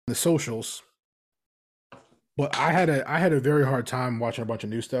the socials, but I had a very hard time watching a bunch of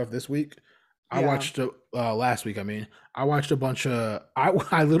new stuff this week. I Yeah. watched last week. I mean, I watched a bunch of.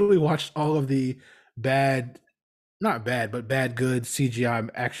 I literally watched all of the bad, not bad, but bad good CGI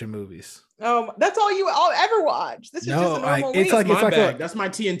action movies. That's all you all ever watch. This is just No, a like normal it's week. like That's it's my like bag. a. That's my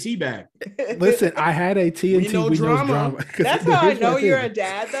TNT bag. Listen, I had a We TNT know We Knows drama. drama. 'Cause That's how I here's my know you're a thing.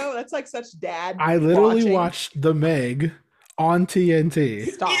 dad, though. That's like such dad. I literally watching. watched the Meg on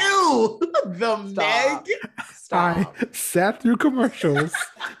TNT. Stop. Ew, the Stop. Meg. I Stop. sat through commercials.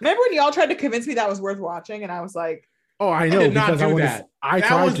 Remember when y'all tried to convince me that was worth watching, and I was like, Oh, I I know did not because I do wanted. that. I That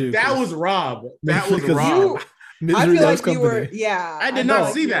tried was to. that was Rob. That was Because Rob. you. I Misery feel Loves like you were. Company. Yeah. I did feel not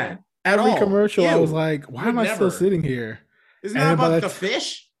like see you that were- at Every all. commercial, I Ew. was like, "Why Would am I still never. sitting here?" Isn't And that by about the the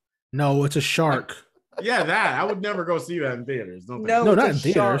fish? No, it's a shark. Yeah, that. I would never go see that in theaters. No, No. No, it's not a in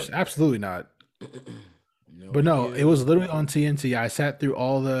theaters. shark. Absolutely not. No, But no, ew. it was literally on TNT. I sat through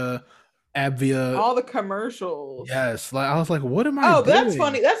all the Abvia. All the commercials. Yes, like I was like, "What am I Oh, doing?" that's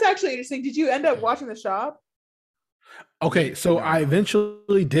funny. That's actually interesting. Did you end up watching The Shop? Okay, so No. I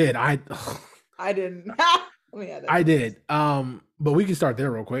eventually did. I didn't. Let me add that. I did. But we can start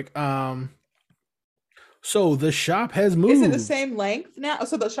there real quick. So the shop has moved. Is it the same length now?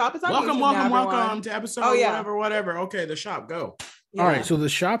 So The Shop is on Welcome, YouTube now, welcome, everyone. welcome to episode Oh, yeah. whatever. Okay, the shop, go. Yeah. All right, so the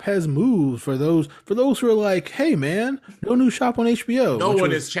shop has moved for those who are like, "Hey, man, no new shop on HBO." No which one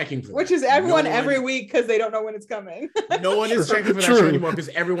was- is checking for Which that. is everyone No one- every week because they don't know when it's coming. No one is True, checking for that true. show anymore because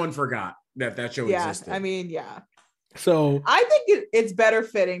everyone forgot that show Yeah, existed. I mean, yeah. So I think it's better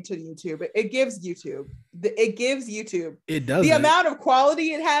fitting to YouTube. It gives YouTube. It gives YouTube it does the amount of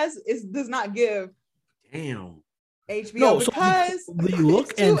quality it has does not give damn. HBO No, so because the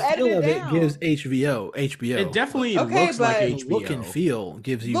look it's too and feel edited of it down. gives HBO. It definitely Okay, looks like but- The HBO. look and feel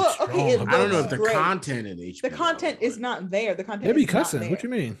gives you Look, strong. okay, it I don't know if looks the great. content in HBO. the content is not there. The content They be is not cussing. there. What you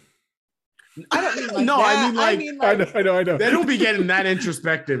mean? I don't mean like No, that. I mean, like- I know. They don't be getting that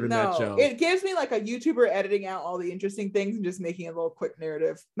introspective in that show. It gives me like a YouTuber editing out all the interesting things and just making a little quick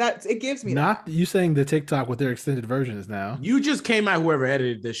narrative. It gives me Not you saying the TikTok with their extended version is now. You just came out whoever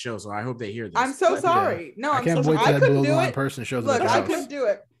edited this show, so I hope they hear this. that. I'm so But- sorry. No, I I'm can't so wait sorry. till I that couldn't below the do line it. person shows Look, up at the I house. couldn't do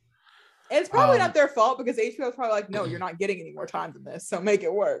it. It's probably Um, not their fault because HBO is probably like, no, you're not getting any more time than this, so make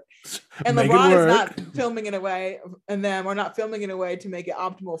it work. And Make it LeBron is work. not filming in a way, and them are not filming in a way to make it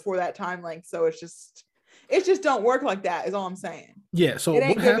optimal for that time length. So it just don't work like that. Is all I'm saying. Yeah, so It ain't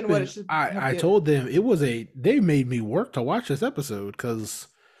what giving happened? what it should have I given. told them they made me work to watch this episode because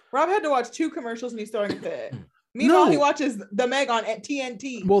Rob had to watch 2 commercials and he's throwing a fit. Meanwhile, No. he watches the Meg on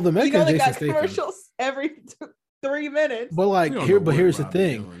TNT. well, the You Meg know and they Jason got Statham. commercials every 3 minutes. But like We don't here, know but what here's the Rob is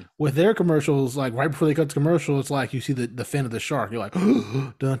thing doing. with their commercials. Like right before they cut the commercial, it's like you see the fin of the shark. You're like,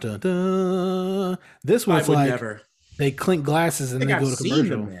 dun dun dun. This I one's would like never. they clink glasses I and think they I've go to seen the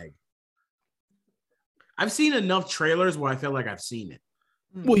commercial. Meg. I've seen enough trailers where I feel like I've seen it.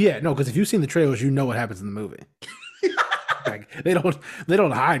 Well, yeah, no, because if you've seen the trailers, you know what happens in the movie. Like they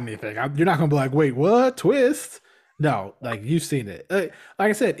don't hide anything. You're not gonna be like, wait, what twist? No, like you've seen it. Like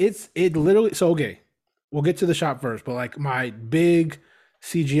I said, it literally. So okay, we'll get to the shop first. But like my big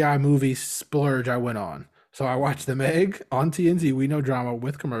CGI movie splurge, I went on. So I watched The Meg on TNT. We know drama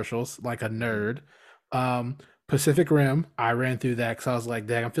with commercials, like a nerd. Pacific Rim. I ran through that because I was like,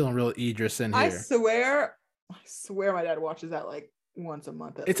 dang, I'm feeling real Idris in I here. swear my dad watches that like once a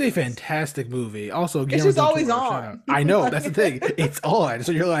month. at It's a least. fantastic movie. Also, It's Guillermo just del always Toro, on. shout out. I know that's the thing. It's on,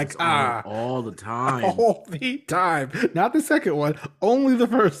 so you're like, It's on all the time. all the time. Not the second one, only the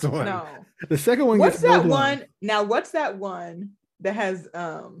first one. No. The second one. What's gets that full blown. one? Now, what's that one that has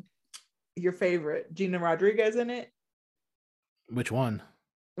your favorite Gina Rodriguez in it Which one?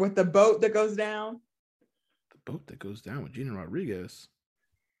 with the boat that goes down? The boat that goes down with Gina Rodriguez.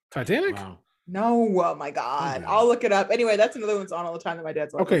 Titanic. Wow. No, oh my god, Okay. I'll look it up. Anyway, that's another one's on all the time that my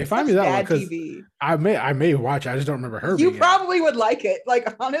dad's watching. Okay, It's find me such that one, dad 'cause TV. I may watch it. I just don't remember her. You being in it. probably would like it. Like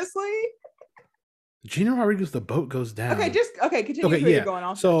honestly. Gina Rodriguez. The boat goes down. Okay, continue Okay, where yeah. you're going.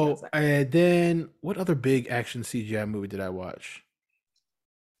 I'll So check and then what other big action CGI movie did I watch?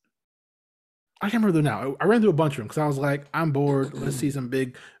 I can't remember now. I ran through a bunch of them because I was like, I'm bored. Let's see some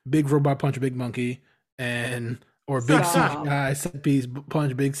big robot punch a big monkey, or big Stop. CGI set piece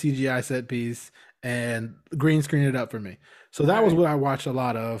punch big CGI set piece, and green screen it up for me. So that was Alright. what I watched a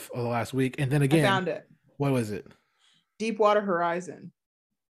lot of the last week. And then I again, found it. what was it? Deepwater Horizon.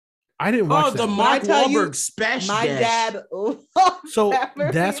 I didn't watch Oh, that. the one. Mark tell you, Wahlberg special. My dad loved So that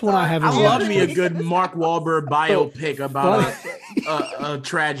movie. that's when I haven't I watched love it. me a good Mark Wahlberg biopic about funny. a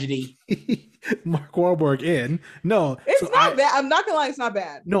tragedy. Mark Wahlberg in. No, It's so not bad. I'm not gonna lie, it's not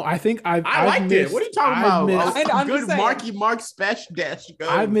bad. No, I think I I've liked missed, it. What are you talking I've about? Missed, I'm Good just saying. Marky Mark special dash.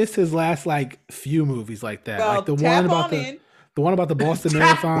 I've missed his last like few movies like that. Well, Like the tap one about on in. the one about the Boston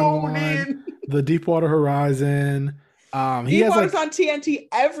Tap Marathon on one, in. the Deepwater Horizon. He has Deepwater's like on TNT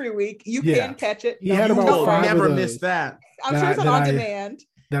every week. You Yeah. can catch it. He had You about will 5 of never those. miss that. I'm that sure I- it's on that I- demand.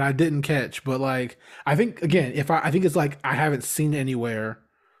 that I didn't catch, but like I think again, I think it's like I haven't seen it anywhere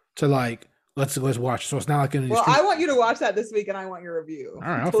to like let's watch. So it's not like in any Well, stream- I want you to watch that this week, and I want your review. All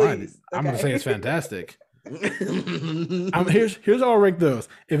right, I'll find it. Please. I'm gonna Okay. say it's fantastic. Here's how I'll rank those.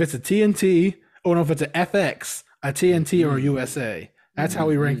 If it's a TNT, or no, if it's a FX, a TNT, or a USA. That's how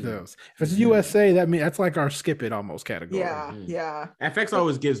we rank those. If it's a USA, that's like our skip it almost category. Yeah, yeah. FX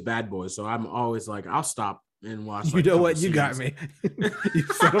always gives Bad Boys, so I'm always like, I'll stop and watch. You like, know a what? couple You got scenes. me. You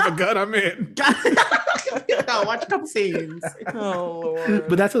son of a gun, I'm in. No, watch a couple scenes. Oh Lord.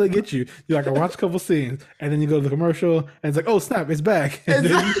 But that's how they get you. You like, I watch a couple scenes, and then you go to the commercial, and it's like, oh snap, it's back. And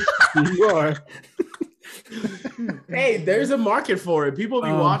then you are. Hey, there's a market for it. People be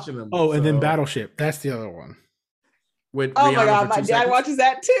watching them. Oh, and then so- Battleship. That's the other one. With Oh my Rihanna God, for my 2 dad seconds. watches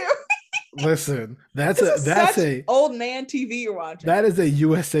that too. Listen, that's This is that's such a old man TV you're watching. that is a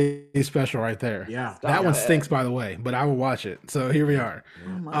USA special right there. Yeah. That Stop one it. stinks, by the way, but I will watch it. So here we are. Oh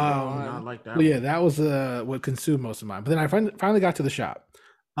my Not like that. But yeah, that was what consumed most of mine. But then I finally got to the shop,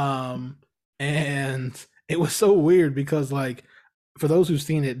 and it was so weird because like for those who've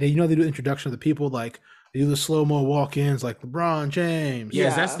seen it, they do the introduction of the people, like they do the slow mo walk ins, like LeBron James. Yeah,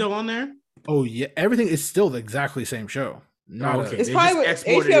 is Yeah. that still on there? Oh yeah, everything is still the exactly same show. Not Oh, a- okay. It's They probably just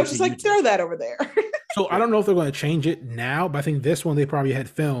what exported HBO it was just to like YouTube. throw that over there. So I don't know if they're going to change it now, but I think this one they probably had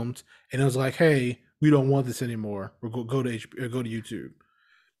filmed and it was like, hey, we don't want this anymore. We're go to HBO, go to YouTube.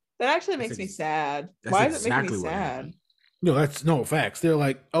 That actually That's makes me ex- sad. that's Why is it exactly making me what sad? happened. No, that's no facts. They're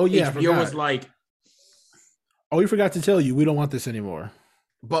like, oh yeah, I HBO forgot. was like, Oh, we forgot to tell you, we don't want this anymore.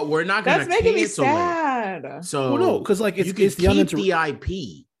 but we're not going That's to making me cancel sad. it. So Well, no, because like you it's can it's the keep uninter- the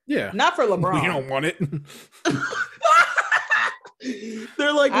IP. yeah. Not for We LeBron. don't want it.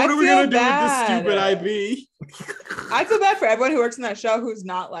 They're like, I what are we feel gonna bad. do with this stupid IP? I feel bad for everyone who works in that show who's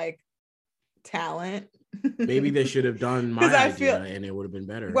not like talent. Maybe they should have done my 'Cause I idea feel- and it would have been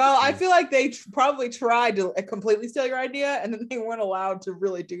better. Well, I feel like they probably tried to completely steal your idea, and then they weren't allowed to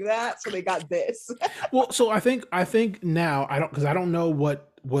really do that, so they got this. Well, so I think now I don't know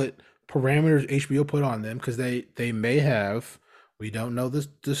what parameters HBO put on them because they may have. We don't know the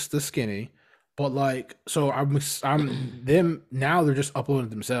skinny, but like so I'm them now they're just uploading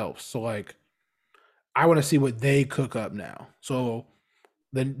themselves. So like I want to see what they cook up now. So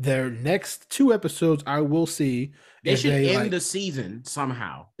then their next 2 episodes I will see. they if should end like, the season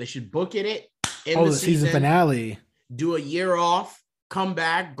somehow. They should book it. End oh the the season finale. do a year off, come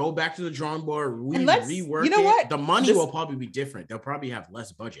back, go back to the drawing board, And let's- rework you know it. what? The money This- will probably be different. They'll probably have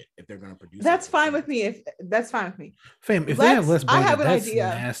less budget if they're going to produce. That's it. fine with me. If that's fine with me, Fam, if they have less I budget, have an that's idea.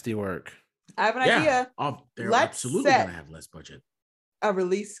 nasty work. I have an Yeah, idea. they're Let's absolutely set- going to have less budget. A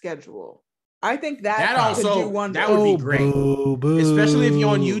release schedule. I think that, That could also- do wonders. that would be Oh, great. boo, boo. Especially if you're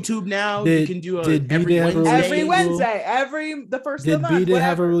on YouTube now, you Did- can do did every B-Day have a Wednesday. every schedule? Wednesday, the first of Did the month. B-Day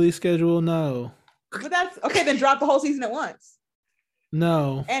have a whatever. release schedule? No. But that's okay. Then drop the whole season at once.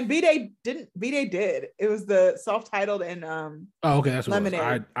 No. And B-Day didn't. B-Day did. It was the self-titled and Oh, okay, that's what it was.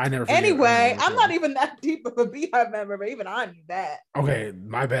 Lemonade. I never forget. Anyway, I'm not even that deep of a Beehive member, but even I knew that. Okay,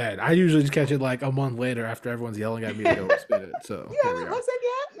 my bad. I usually just catch it like a month later after everyone's yelling at me to go spin it. So You here we haven't are. listened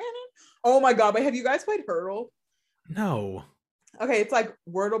yet, man? Oh my god! But have you guys played Hurdle? No. Okay, it's like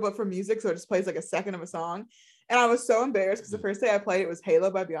Wordle, but for music, so it just plays like a second of a song. And I was so embarrassed because the first day I played it was Halo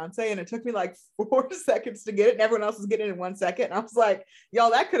by Beyonce, and it took me like 4 seconds to get it, and everyone else was getting it in 1 second. And I was like, y'all,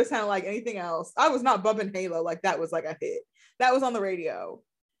 that could have sounded like anything else. I was not bumping Halo like that was like a hit. That was on the radio.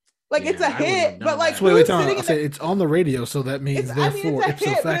 Like it's Yeah, a I wouldn't hit, have but done like that. So wait, who's time out. sitting I in said the, it's on the radio, so that means it's, I mean, therefore it's a ipso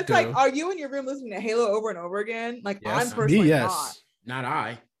hit, but it's facto. like, are you in your room listening to Halo over and over again? Like Yes, I'm personally yes. Not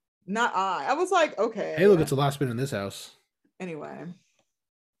I. not I. I was like, okay. Halo gets a lot spin in this house. Anyway.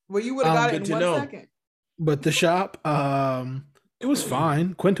 Well, you would have got it good in to 1 know. second. But the shop, it was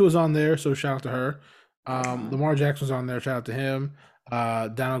fine. Quinta was on there, so shout out to her. Lamar Jackson was on there, shout out to him.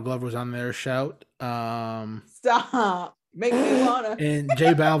 Donald Glover was on there, shout. Stop. Make me wanna. And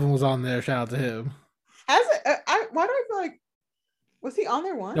Jay Balvin was on there, shout out to him. Has it? Why do I feel like was he on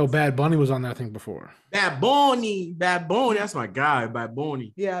there once? No, Bad Bunny was on there, I think, before. Bad Bunny. That's my guy. Bad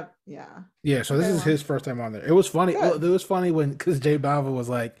Bunny. Yeah. Yeah, so this Okay, is well. his first time on there. It was funny. Good. It was funny when because Jay Balvin was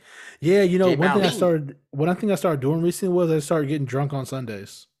like, "Yeah, you know, J one thing Balvin. I started doing recently was I started getting drunk on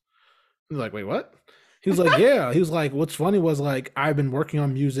Sundays." I was like, "Wait, what?" He was like, yeah. He was like, what's funny was like, I've been working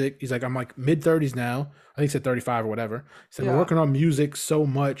on music. He's like, I'm like mid-30s now. I think he said 35 or whatever. He said, I'm Yeah. working on music so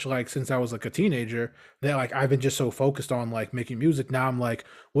much, like since I was like a teenager, that like I've been just so focused on like making music. Now I'm like,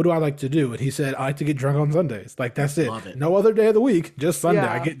 what do I like to do? And he said, I like to get drunk on Sundays. Like that's it. Love it. No other day of the week, just Sunday.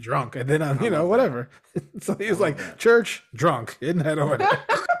 I Yeah. get drunk. And then I'm, I you know, love that. whatever. So he was love like, that. church, drunk. Isn't that order?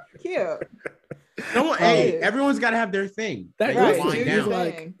 Cute. No, hey, Right. everyone's got to have their thing. That That Right. you was Do wind your He's down.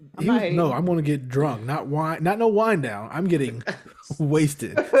 like- thing. He was, no, I'm gonna get drunk, not wine, not no wine down. I'm getting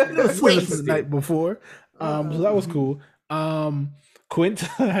wasted. Wasted. The night before. So that was cool. Quint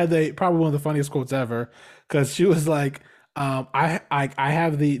had probably one of the funniest quotes ever because she was like, I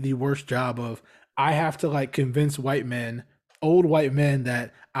have the worst job of I have to like convince old white men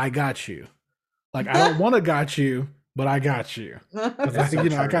that I got you. Like I don't want to got you, but I got you. 'Cause I, That's so you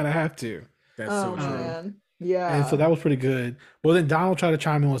know, I true. kind of have to. That's Oh so true. man. Yeah. And so that was pretty good. Well, then Donald tried to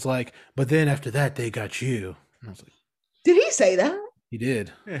chime in and was like, but then after that, they got you. And I was like, Did he say that? he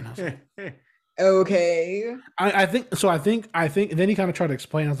did. And I was like, Okay. I think so. I think, and then he kind of tried to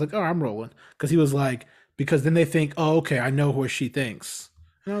explain. I was like, oh, I'm rolling. Because he was like, because then they think, oh, okay, I know what she thinks.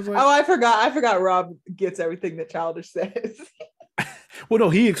 And I was like, Oh, I forgot Rob gets everything that Childish says. well, no,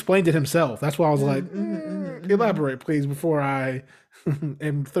 he explained it himself. That's why I was like, elaborate, please, before I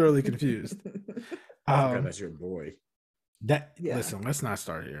am thoroughly confused. God, that's your boy. Yeah. Listen, let's not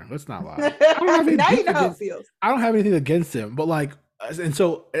start here. Let's not lie. don't have any Now you beef know how it against- feels. I don't have anything against him, but like, and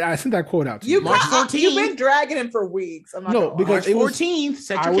so I sent that quote out to You you. March you've 14th. been dragging him for weeks. I'm not No, gonna lie. because March it was- 14th.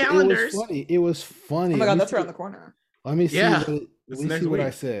 Set I your w- calendars. It was funny. Oh my Let god, me that's see- around the corner. Let me see. Yeah, What, it's let me next see what I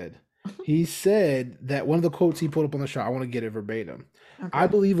week. said. He said that one of the quotes he put up on the show. I want to get it verbatim. Okay. I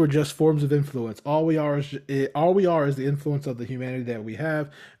believe we're just forms of influence. All we are is the influence of the humanity that we have.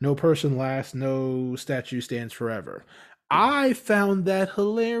 No person lasts. No statue stands forever. I found that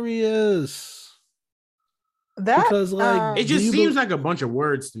hilarious That because, like, um, It do just you seems be- like a bunch of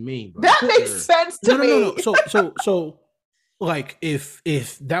words to me. But that sure. makes sense to me. no. So, like, if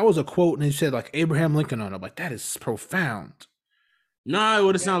that was a quote and it said like Abraham Lincoln on it, I'm like that is profound. No, it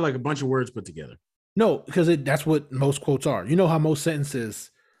would have sounded like a bunch of words put together. No, because that's what most quotes are. You know how most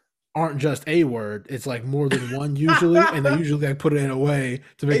sentences aren't just a word; it's like more than one usually, and they usually like put it in a way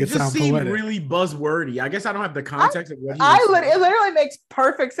to make It it, just sound seemed poetic. really buzzwordy. I guess I don't have the context of what he It was literally makes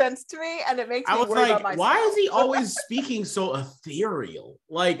perfect sense to me, and it makes I me was worry about like, myself. why is he always speaking so ethereal?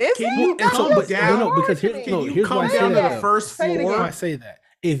 Like, Is can he? you That come feels down? no, because hard to here's me. Can no, you here's come why I say down to that. the though. first Say it Here's why I floor? say that.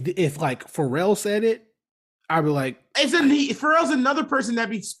 If like Pharrell said it, I'd be like, Pharrell's another person that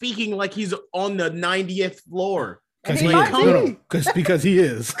be speaking like he's on the 90th floor. because he he, might is. No, be. because he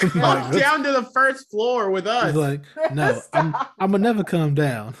is. Come Like, down to the first floor with us. he's like, no, I'm gonna never come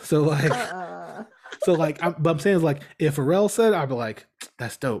down. So like, but I'm saying is like, if Pharrell said it, I'd be like,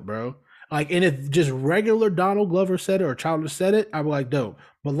 that's dope, bro. Like, and if just regular Donald Glover said it or Childish said it, I'd be like, dope.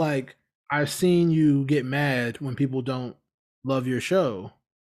 But like, I've seen you get mad when people don't love your show.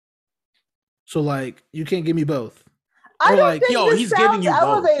 So like, you can't give me both. I Or don't like, think yo, this he's sounds giving you both.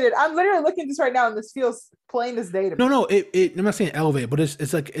 elevated. I'm literally looking at this right now, and this feels plain as day to me. No, I'm not saying elevated, but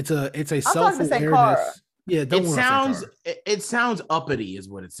it's like it's a talking self to Sankara. awareness. Yeah, don't It worry about sounds Sankara. it sounds uppity, is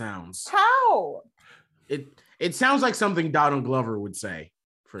what it sounds. How? It sounds like something Donald Glover would say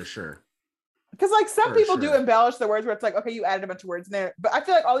for sure. Because like some For people do sure. embellish the words where it's like, okay, you added a bunch of words in there, but I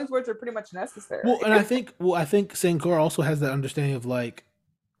feel like all these words are pretty much necessary. Well, and I think Sankara also has that understanding of like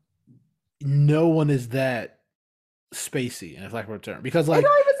no one is that spacey, in a lack of a term, because it like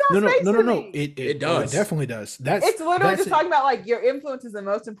don't even sound no, spacey to me. It does. it definitely does. That's It's literally that's just it. talking about like your influence is the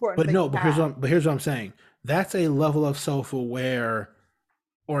most important But thing. no, you but have. here's what I'm saying. That's a level of self-aware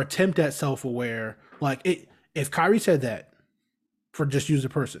or attempt at self-aware. Like it, if Kyrie said that for just use a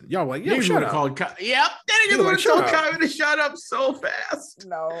person, y'all were like, yo, Niggas shut would up. have called Yep, that Niggas nigga would like, have told shut up. Kyrie to shut up so fast.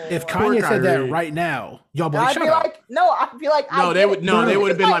 No. If Poor Kanye said that Kyrie. right now, y'all be like, I'd shut be up. like, no, I'd be like, No, I they get would it. no, they would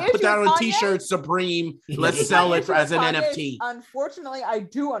have been My like, put that issue on a with Kanye- t-shirt, Supreme. Let's Because sell my it issue as with an Kanye, NFT. Unfortunately, I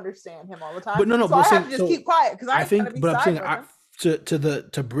do understand him all the time. But no, so I but have to just keep quiet because I think, but I'm saying him.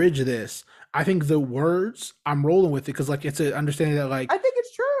 to bridge this, I think the words I'm rolling with it because like it's an understanding that like I think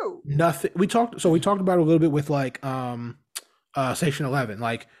it's true. nothing. We talked about it a little bit with like Section 11,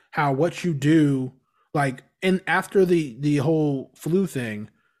 like how what you do, like and after the whole flu thing,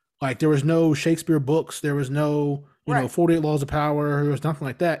 like there was no Shakespeare books, there was no you know Right. 48 Laws of Power, there was nothing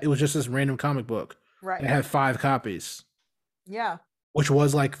like that. It was just this random comic book. Right. It had 5 copies, Yeah. which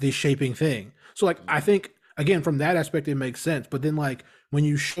was like the shaping thing. So like I think again from that aspect it makes sense. But then like when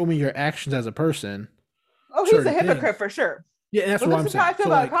you show me your actions as a person, Oh, he's a certain hypocrite things. for sure. yeah, and that's But what I'm this is how saying. I feel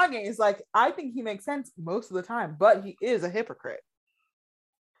So, about like, Kanye. Is like I think he makes sense most of the time, but he is a hypocrite.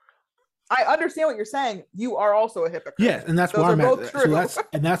 I understand what you're saying. You are also a hypocrite. Yes, and that's Those why are I'm both at. true. So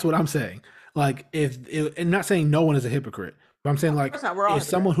that's what I'm saying. Like, and not saying no one is a hypocrite, but I'm saying Of like course not. We're all if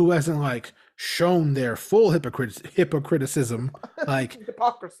someone who hasn't like shown their full hypocriticism, like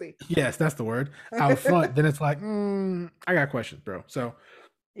hypocrisy. yes, that's the word, out front, then it's like I got questions, bro. So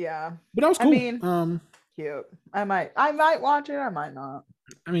Yeah, but that was cool. I mean, cute. I might watch it. I might not.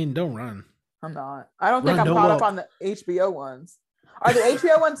 I mean, don't run. I'm not. I don't think Run, I'm don't caught up walk. on the HBO ones. Are the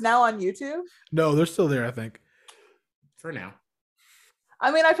HBO ones now on YouTube? No, they're still there. I think For now.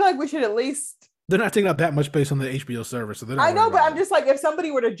 I mean, I feel like we should at least. they're not taking up that much space on the HBO server, so they're not I know, worried but about I'm it. just like, if somebody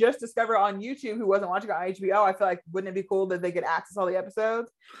were to just discover on YouTube who wasn't watching on HBO, I feel like wouldn't it be cool that they could access all the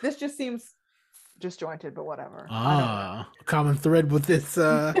episodes? This just seems disjointed, but whatever. Common thread with this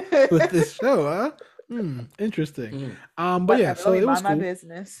with this show, huh? Interesting. But Whatever, yeah, so let me it was mind my cool.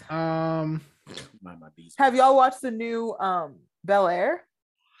 business. Mind my beast. Have y'all watched the new Bel Air?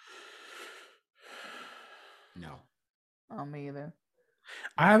 No. Oh, me either.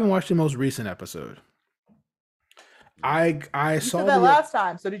 I haven't watched the most recent episode. I You saw said that the last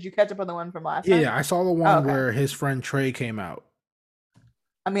time, so did you catch up on the one from last yeah, time? yeah, I saw the one Okay. where his friend Trey came out.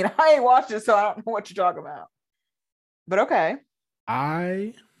 I mean, I ain't watched it, so I don't know what you're talking about. But okay,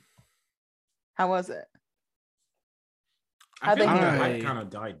 I how was it? I How'd feel they like the handle hype it? kind of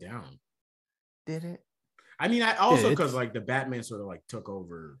died down. Did it? I mean, I also Yeah, because it's- like the Batman sort of like took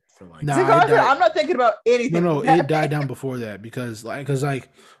over for like. Nah, See, it 'cause I said, died- I'm not thinking about anything. no, with it that. died down before that because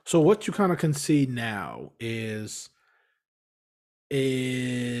so what you kind of can see now is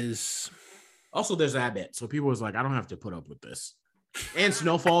Also, there's Abbott, so people was like, I don't have to put up with this. And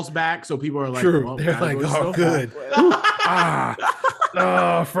Snowfall's back, so people are like, true. well, They're gotta like, go to oh, Snowfall." good.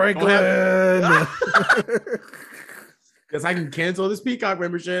 Oh, Franklin. Because I can cancel this Peacock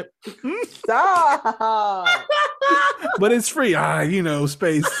membership. Stop. But it's free.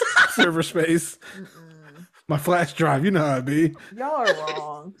 Space, server space. Mm-mm. My flash drive. You know how it be. Y'all are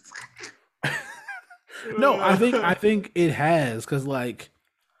wrong. No, I think it has because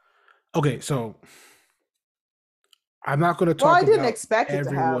okay, so I'm not going to talk. Well, I didn't about expect it to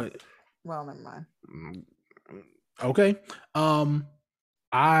have. everyone. Well, never mind. Okay.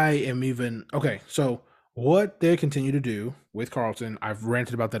 I am even okay. So what they continue to do with Carlton, I've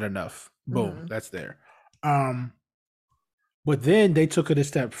ranted about that enough. Boom, Mhm. that's there. But then they took it a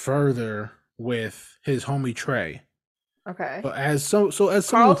step further with his homie Trey. Okay. But as someone who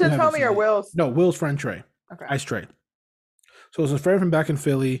Carlton's haven't homie seen or it- Will's? No, Will's friend Trey. Okay. Ice Trey. So it's a friend from back in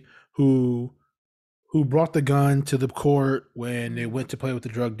Philly who brought the gun to the court when they went to play with the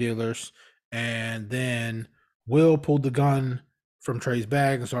drug dealers, and then Will pulled the gun from Trey's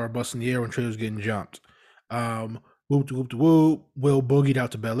bag and started busting the air when Trey was getting jumped. Whoop de whoop de whoop. Will boogied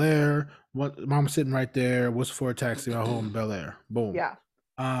out to Bel Air. Mom's sitting right there. Whistle for a taxi out home in Bel Air. Boom. Yeah.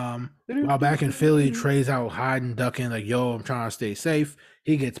 While back in Philly, Trey's out hiding, ducking, like, yo, I'm trying to stay safe.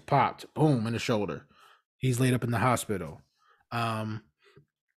 He gets popped, boom, in the shoulder. He's laid up in the hospital.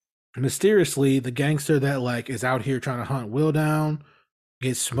 Mysteriously, the gangster that is out here trying to hunt Will down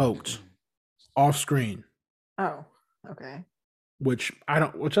gets smoked off screen. Oh. Okay. Which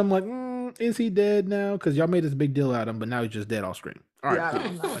I'm like, is he dead now? Because y'all made this big deal out of him, but now he's just dead off screen. All Yeah, right, I'm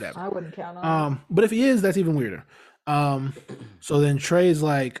cool, not- whatever. I wouldn't count on it. But if he is, that's even weirder. So then Trey's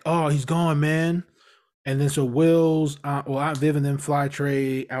like, oh, he's gone, man. And then so Will's, Aunt Viv and then fly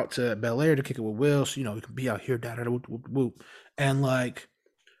Trey out to Bel Air to kick it with Will, so he can be out here, whoop, whoop, whoop. And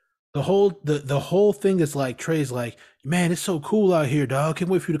the whole thing is Trey's like, man, it's so cool out here, dog. Can't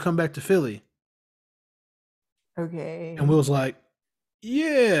wait for you to come back to Philly. Okay. And Will's like,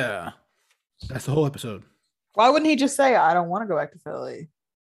 yeah. That's the whole episode. Why wouldn't he just say, I don't want to go back to Philly?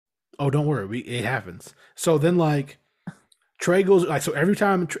 Oh, don't worry, it happens. So then Trey goes so every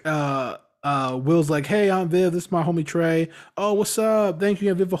time Will's like, hey, I'm Viv, this is my homie Trey. Oh, what's up? Thank you,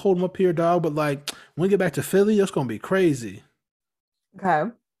 Aunt Viv, for holding him up here, dog. But when we get back to Philly, it's gonna be crazy.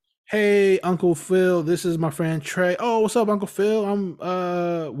 Okay. Hey, Uncle Phil, this is my friend Trey. Oh, what's up, Uncle Phil?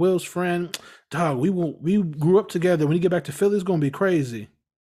 I'm Will's friend. Dog, we grew up together. When you get back to Philly, it's gonna be crazy.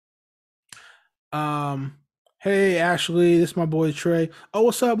 Hey, Ashley, this is my boy Trey. Oh,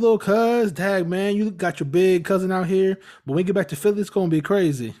 what's up, little cuz? Dag, man, you got your big cousin out here. But when we get back to Philly, it's gonna be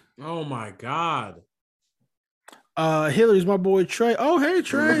crazy. Oh my god. Hillary's my boy Trey. Oh, hey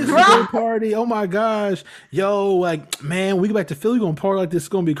Trey, it's a great party. Oh my gosh. Yo, man, we get back to Philly, we're gonna party like this, it's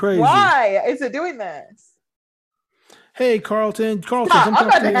gonna be crazy. Why is it doing this? Hey, Carlton. Stop, I'm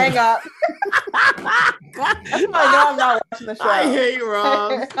about to hang up. That's why I know I'm not watching the show. I hate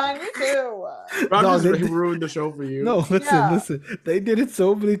Rob. Me too. Rob No, just they- ruined the show for you. No, listen, Yeah. listen. They did it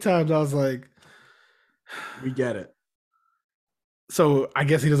so many times. I was like, We get it. So I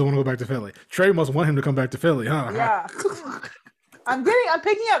guess he doesn't want to go back to Philly. Trey must want him to come back to Philly, huh? Yeah. I'm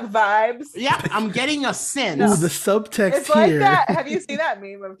picking up vibes. Yeah, I'm getting a sense. Ooh, the subtext It's like here. that. Have you seen that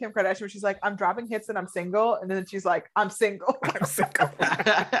meme of Kim Kardashian where she's like, I'm dropping hits and I'm single, and then she's like, I'm single. I'm single.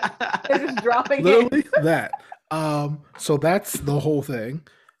 It's just dropping Literally hits. that. So that's the whole thing.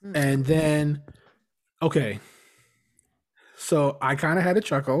 And then okay. So I kind of had a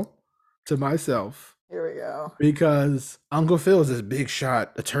chuckle to myself Here we go. because Uncle Phil is this big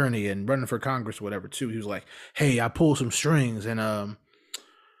shot attorney and running for Congress or whatever too. He was like, "Hey, I pulled some strings and I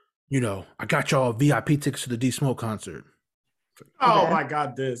got y'all VIP tickets to the D Smoke concert." Oh Okay. my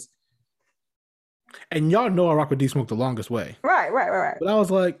God, this. And y'all know I rock with D Smoke the longest way. Right. But I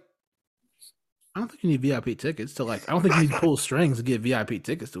was like, I don't think you need VIP tickets to I don't think you need to pull strings to get VIP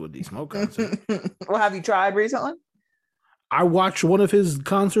tickets to a D Smoke concert. Well, have you tried recently? I watched one of his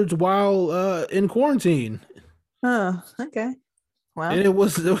concerts while in quarantine. Oh, okay. Well, And it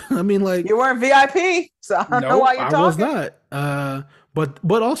was, I mean, like, you weren't VIP, so I don't know why you're talking. I was not.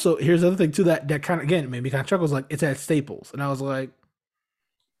 But also, here's the other thing too that kind of again made me kind of chuckle. Was like it's at Staples, and I was like,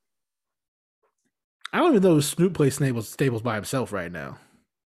 I don't even know if Snoop plays Staples by himself right now.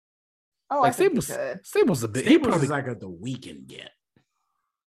 Oh, Like I think you Staples, could. Staples the big. Staples is like the weekend get.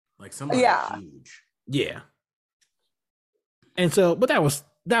 Like somebody Yeah. huge. Yeah. And so, but that was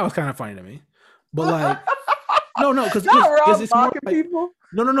kind of funny to me. But like, no, because Not Rob it's more mocking like, people.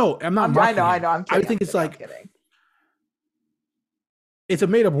 No, I'm not. I know. mocking him. I'm kidding. I think it's I'm like kidding. it's a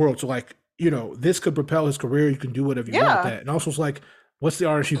made up world. So like, this could propel his career. You can do whatever you want with that. And also it's like, what's the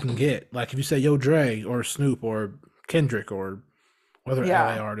artist you can get? Like if you say Yo Dre or Snoop or Kendrick or other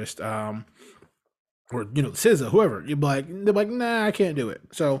LA artist, or SZA, whoever, they're like, nah, I can't do it.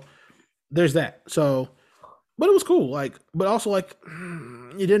 So there's that. So, but it was cool. Like, but also like,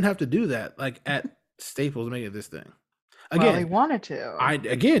 you didn't have to do that. Like at Staples, make it this thing. Again, Well, he wanted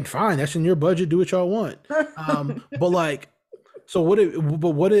to. Fine. That's in your budget. Do what y'all want. But like, so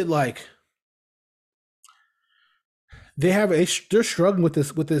they're struggling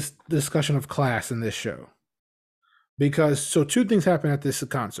with this discussion of class in this show because two things happen at this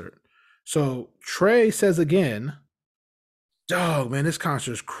concert. So Trey says again, "Dog, man, this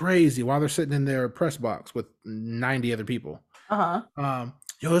concert is crazy." While they're sitting in their press box with 90 other people, yo,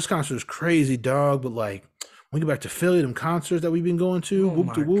 this concert is crazy, dog. But like, when we get back to Philly, them concerts that we've been going to,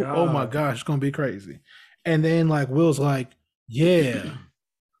 oh my gosh, it's gonna be crazy. And then like Will's like, yeah.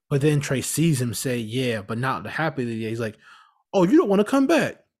 But then Trey sees him say, yeah, but not the happy yeah. He's like, oh, you don't want to come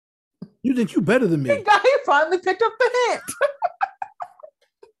back. You think you better than me. The guy finally picked up the hint.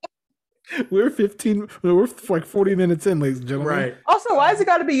 We're like 40 minutes in, ladies and gentlemen. Right. Also, why has it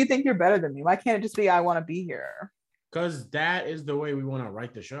got to be you think you're better than me? Why can't it just be I want to be here? Because that is the way we want to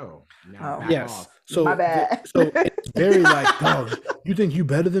write the show. Now, back yes. off. So, My bad. So it's very like, dog, you think you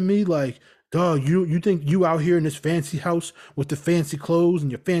better than me? Like, dog, you think you out here in this fancy house with the fancy clothes and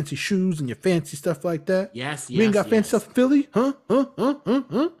your fancy shoes and your fancy stuff like that? Yes. We ain't got fancy stuff in Philly? Huh?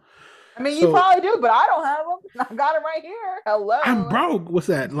 I mean, you probably do, but I don't have them. I got it right here. Hello. I'm broke. What's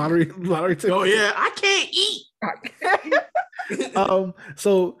that? Lottery ticket? Oh yeah, I can't eat.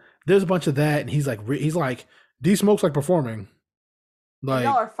 So there's a bunch of that, and he's like, D Smoke's like performing. Like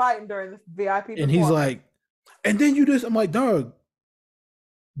y'all are fighting during the VIP. And he's like, and then you just, I'm like, dog,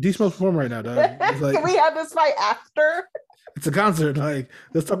 D Smoke's performing right now, dog. Like, can we have this fight after? It's a concert. Like,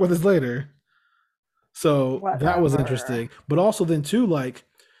 let's talk about this later. So that was interesting. But also then too, like,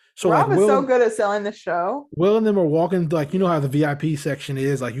 so Rob like is so good at selling the show. Will and them are walking, like, you know how the VIP section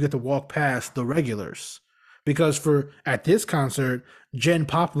is, like you get to walk past the regulars. Because at this concert, Gen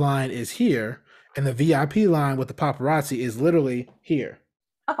Pop line is here, and the VIP line with the paparazzi is literally here.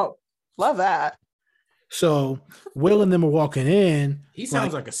 Oh, love that. So Will and them are walking in. He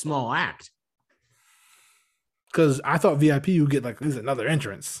sounds like a small act. Because I thought VIP would get like, there's another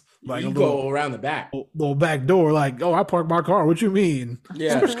entrance. Like you go around the back. Little back door, like, oh, I parked my car. What you mean?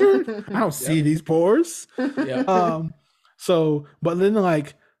 Yeah. I don't see these pores. Yeah. So, but then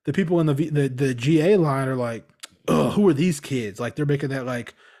like the people in the GA line are like, oh, who are these kids? Like they're making that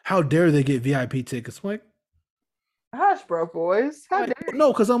like, how dare they get VIP tickets? I'm like, hush, bro, boys. How dare you?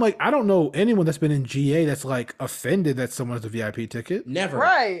 No, because I'm like, I don't know anyone that's been in GA that's like offended that someone has a VIP ticket. Never.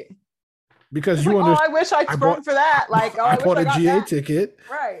 Right. Because you understand. Oh, I wish I'd sprung for that. Like, oh, I bought a GA that. ticket.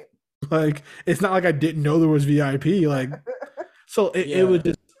 Right. Like, it's not like I didn't know there was VIP. Like, so it was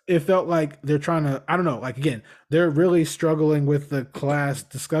just, it felt like they're trying to, I don't know, like, again, they're really struggling with the class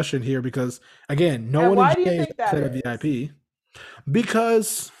discussion here because, again, no one in GA said a VIP.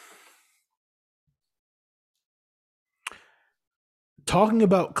 Because talking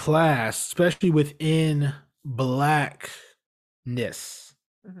about class, especially within Black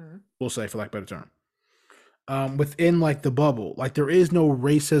Mm-hmm. we'll say, for lack of a better term. Within like the bubble, like there is no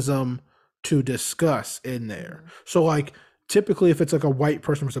racism to discuss in there. So like typically if it's like a white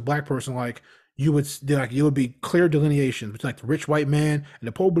person versus a black person, like you would be clear delineations between like the rich white man and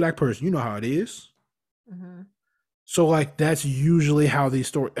the poor black person. You know how it is. Mm-hmm. So like that's usually how these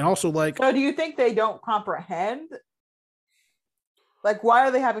stories, and also like, So do you think they don't comprehend? Like, why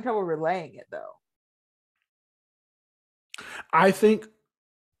are they having trouble relaying it though? I think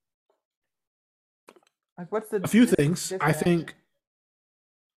Like, what's the a few things. I think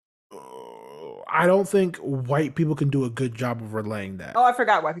I don't think white people can do a good job of relaying that. Oh, I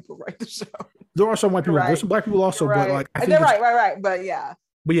forgot why people write the show. There are some white people. Right. There's some black people also, Right. but like I think they're right. But yeah.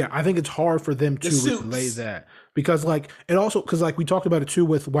 But yeah, I think it's hard for them to relay that because like, and also because like we talked about it too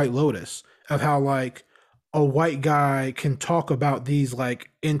with White Lotus of how like a white guy can talk about these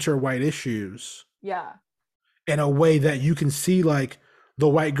like inter-white issues. Yeah. In a way that you can see like the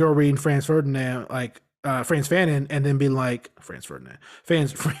white girl reading Franz Ferdinand, like Franz Fanon, and then be like Franz Fanon.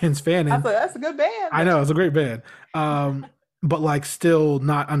 That's a good band. I know, it's a great band. But like still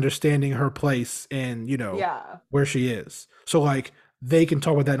not understanding her place and where she is. So like they can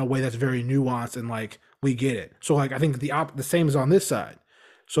talk about that in a way that's very nuanced and like we get it. So like I think the same is on this side.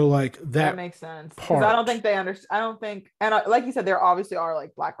 So like that makes sense. Because I don't think they understand. I don't think, and like you said, there obviously are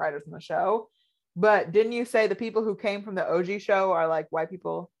like black writers in the show. But didn't you say the people who came from the OG show are like white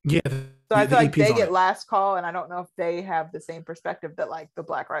people? Yeah. So I feel like they get last call, and I don't know if they have the same perspective that like the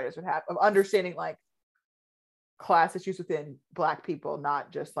black writers would have of understanding like class issues within black people,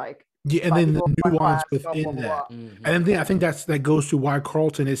 not just like and then the nuance within that. Mm-hmm. And then I think that goes to why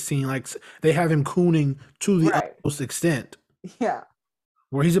Carlton is seen like they have him cooning to the utmost extent. Yeah.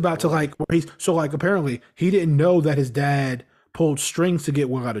 Where he's about to like apparently he didn't know that his dad pulled strings to get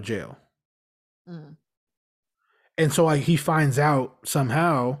Will out of jail. Mm. And so like he finds out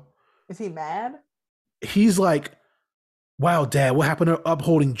somehow. Is he mad? He's like, wow, Dad, what happened to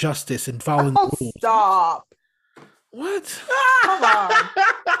upholding justice and following the rules? Stop. What? Come on.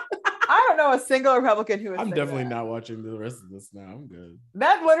 I don't know a single Republican who is. I'm definitely not watching the rest of this now. I'm good.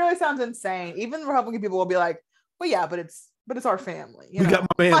 That literally sounds insane. Even Republican people will be like, well, yeah, but it's our family. You know? Got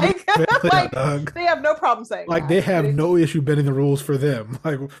my man. Like, they have no problem saying like that. They have no issue bending the rules for them.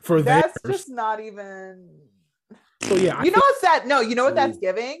 Like for that's just not even. So yeah, you know what's that? No, you know what that's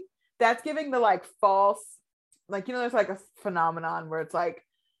giving? That's giving the like false, like there's like a phenomenon where it's like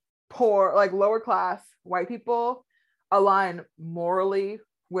poor, like lower class white people align morally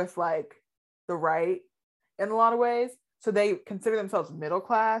with like the right in a lot of ways. So they consider themselves middle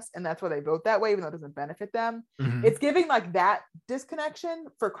class, and that's why they vote that way, even though it doesn't benefit them. Mm-hmm. It's giving like that disconnection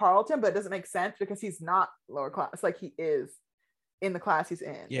for Carlton, but it doesn't make sense because he's not lower class. Like he is in the class he's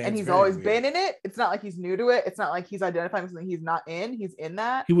in, and he's always been in it. It's not like he's new to it. It's not like he's identifying with something he's not in. He's in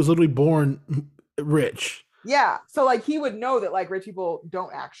that. He was literally born rich. Yeah, so like he would know that like rich people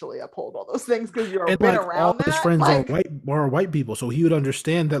don't actually uphold all those things because you've been around all that. His friends are white people, so he would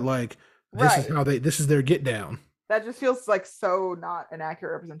understand that like this is their get down. That just feels like so not an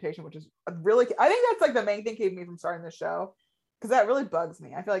accurate representation, which is really, I think that's like the main thing keeping me from starting this show, because that really bugs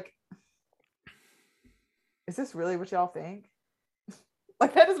me. I feel like, is this really what y'all think?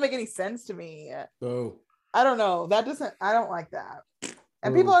 Like that doesn't make any sense to me. Oh, I don't know. I don't like that.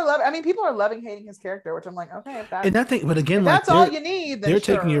 And people are loving hating his character, which I'm like, okay, if that's, and that thing, but again, like that's all you need. They're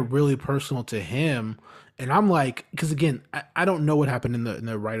taking it really personal to him, and I'm like, because again, I don't know what happened in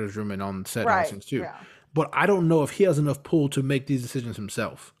the writers' room and on set and things too. Yeah. But I don't know if he has enough pull to make these decisions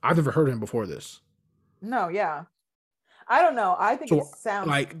himself. I've never heard him before this. No, yeah. I don't know. I think it sounds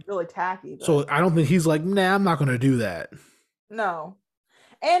like really tacky. But... So I don't think he's like, nah, I'm not going to do that. No.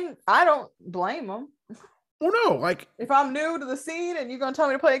 And I don't blame him. Well, no. Like, if I'm new to the scene and you're going to tell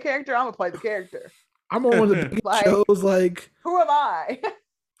me to play a character, I'm going to play the character. I'm on one of the biggest shows. Like, who am I?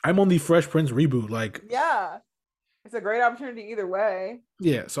 I'm on the Fresh Prince reboot. Like, yeah. It's a great opportunity either way.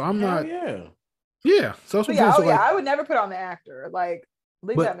 Yeah. So I'm not. Yeah. Yeah, so I would never put on the actor. Like,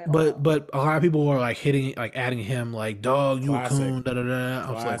 leave that man alone. But a lot of people are like adding him like, dog, you a coon, da da da.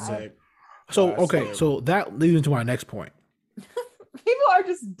 I was like, so okay, so that leads into my next point. People are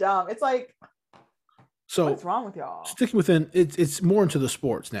just dumb. It's like, so what's wrong with y'all? Sticking within, it's more into the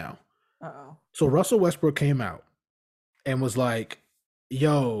sports now. Uh-oh. So Russell Westbrook came out and was like,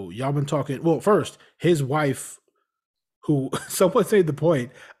 yo, y'all been talking. Well, first, his wife. Who someone made the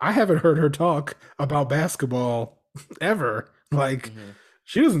point, I haven't heard her talk about basketball ever. Like,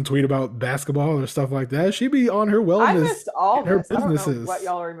 she doesn't tweet about basketball or stuff like that. She be on her wellness. I missed all her this. businesses. I don't know what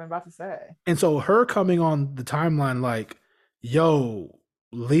y'all are even about to say. And so her coming on the timeline like, yo,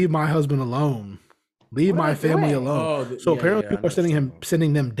 leave my husband alone. Leave What are my they family doing? alone. So apparently people are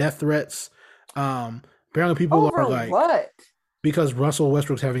sending them death threats. Apparently people Over are like, what? because Russell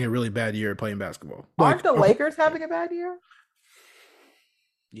Westbrook's having a really bad year playing basketball. Aren't Like, the Lakers having a bad year?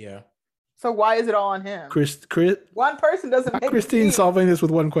 Yeah. So why is it all on him? Chris, One person doesn't make Christine the team. solving this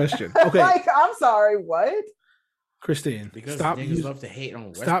with one question. Okay, Like, I'm sorry, what? Christine, Because stop, niggas love to hate on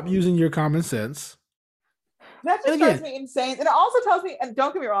Westbrook. stop using your common sense. That just drives me insane. And it also tells me, and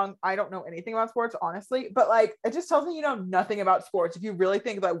don't get me wrong, I don't know anything about sports, honestly, but like it just tells me you know nothing about sports if you really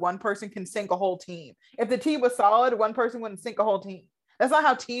think that one person can sink a whole team. If the team was solid, one person wouldn't sink a whole team. That's not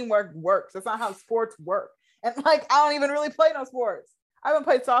how teamwork works. That's not how sports work. And like I don't even really play no sports. I haven't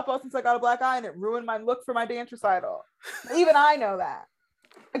played softball since I got a black eye and it ruined my look for my dance recital. Even I know that.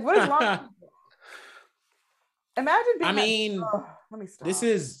 Like, what is wrong with people? Imagine being let me stop. This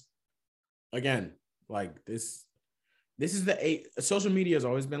is again like this is social media has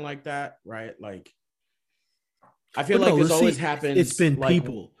always been like that, right? Like I feel like this always happens. It's been like,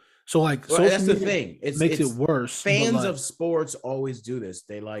 people. So like that's the thing. It makes it worse. Fans of sports always do this.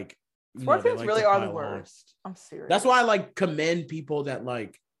 They like sports fans really are the worst. I'm serious. That's why I like commend people that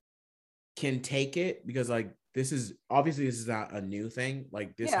like can take it because like this is not a new thing.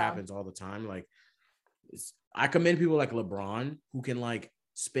 Like this happens all the time. Like I commend people like LeBron who can like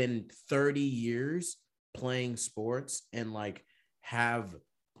spend 30 years playing sports and like have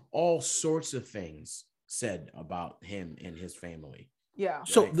all sorts of things said about him and his family. Yeah. Right?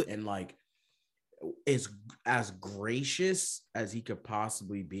 So and like is as gracious as he could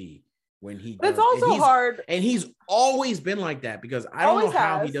possibly be when he But it's also hard. And he's always been like that because I don't know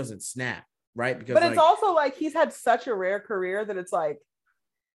how he doesn't snap, right? Because but it's also like he's had such a rare career that it's like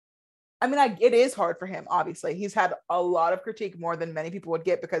I mean, it is hard for him, obviously. He's had a lot of critique more than many people would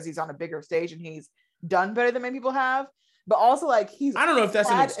get because he's on a bigger stage and he's done better than many people have. But also, like, I don't know if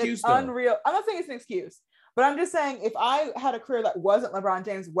that's an excuse, though. Unreal. I'm not saying it's an excuse, but I'm just saying if I had a career that wasn't LeBron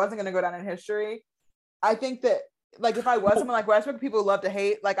James, wasn't going to go down in history, I think that, like, if I was someone like Westbrook, people love to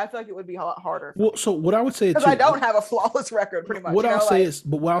hate. Like, I feel like it would be a lot harder. Well, so what I would say, because I don't have a flawless record, pretty much. What I'll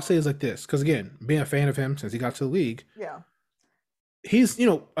say is like this, because again, being a fan of him since he got to the league, yeah. He's,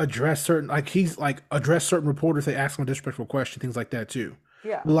 addressed certain reporters. They ask him a disrespectful question, things like that too.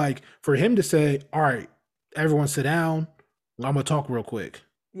 Yeah. Like for him to say, all right, everyone sit down. I'm going to talk real quick.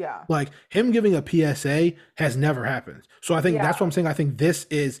 Yeah. Like him giving a PSA has never happened. So I think that's what I'm saying. I think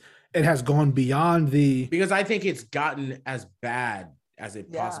it has gone beyond because I think it's gotten as bad as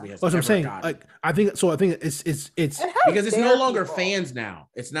it possibly has. That's what I'm saying. Gotten. Like I think it's because it's no longer fans now.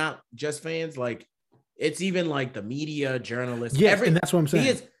 It's not just fans. Like it's even like the media, journalists. Yeah, and that's what I'm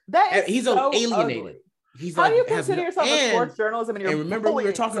saying. He's so alienated. Ugly. He's how do you consider yourself a sports journalism? And remember, we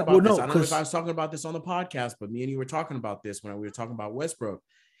were talking about this. I don't know if I was talking about this on the podcast, but me and you were talking about this when we were talking about Westbrook.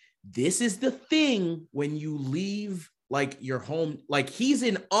 This is the thing when you leave like your home, like he's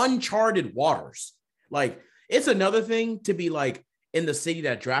in uncharted waters. Like it's another thing to be like in the city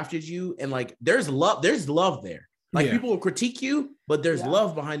that drafted you, and like there's love there. Like people will critique you, but there's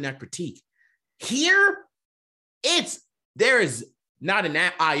love behind that critique. Here, there is not an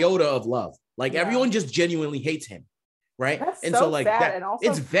iota of love. Like everyone just genuinely hates him, right? That's and so like sad that, and also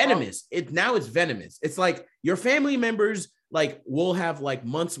it's venomous. It's venomous. It's like your family members like will have like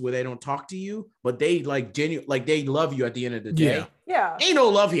months where they don't talk to you, but they like they love you at the end of the day. Yeah. Ain't no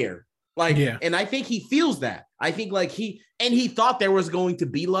love here. Like, and I think he feels that. I think like he thought there was going to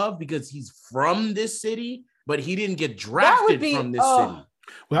be love because he's from this city, but he didn't get drafted from this city.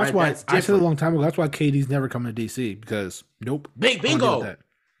 Well, that's why I said a long time ago. That's why KD's never coming to DC because nope. Bingo.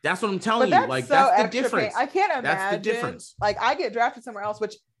 That's what I'm telling you. Like that's the difference. I can't imagine. That's the difference. Like I get drafted somewhere else,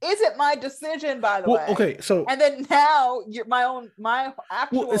 which isn't my decision, by the way. Okay, so and then now you're my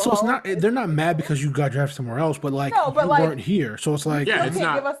actual. Well, so it's not. They're not mad because you got drafted somewhere else, but like you weren't here, so it's like it's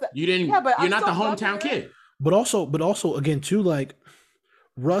not. You didn't. Yeah, but you're not the hometown kid. But also again too, like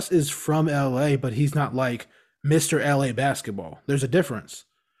Russ is from LA, but he's not like Mr. LA basketball. There's a difference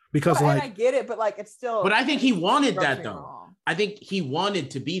because like I get it, but like it's still. But I think he wanted that though. Wrong. I think he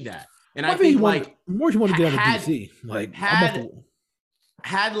wanted to be that, and I think he like more he wanted to get out of DC. Like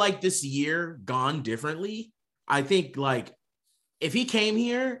had like this year gone differently, I think like if he came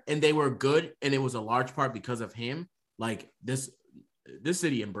here and they were good, and it was a large part because of him, like this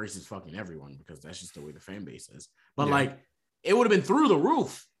city embraces fucking everyone because that's just the way the fan base is. But like it would have been through the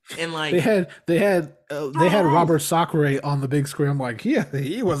roof. And like they had Robert Sacre on the big screen. I'm like,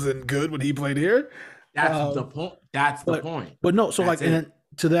 he wasn't good when he played here. That's the point. That's the point. But no, so that's like, and then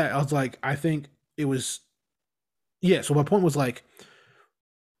to that, I was like, I think it was, so my point was like,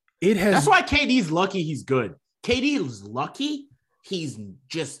 it has. That's why KD's lucky he's good. KD is lucky. He's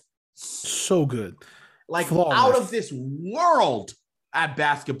just so good. like flawless. Out of this world at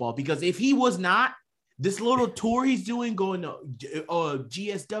basketball. Because if he was not, this little tour he's doing, going to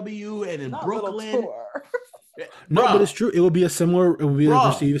GSW and in Not Brooklyn. No, but it's true. It would be a similar. It would be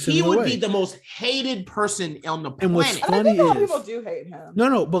received a similar he would way. be the most hated person on the planet. And what's funny is people do hate him.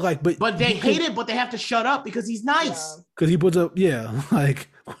 No, but they hate it, but they have to shut up because he's nice. Because he puts up, like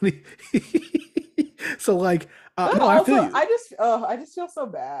so like. No, also, I feel you. I just feel so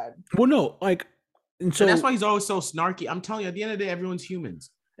bad. Well, no, like, and that's why he's always so snarky. I'm telling you, at the end of the day, everyone's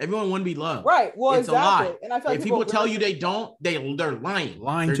humans. Everyone want to be loved. Right. Well, it's exactly. a lie. And I feel like if people tell you they don't, they're lying.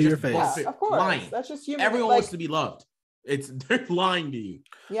 Lying to your face. Yeah, of course. Lying. That's just human. Everyone wants to be loved. They're lying to you.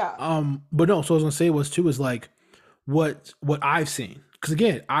 Yeah. But no, so I was gonna say is like what I've seen. Because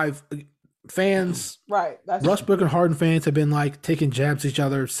again, fans right. That's Westbrook and Harden fans have been like taking jabs at each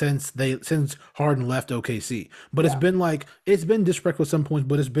other since Harden left OKC. But it's been disrespectful at some points,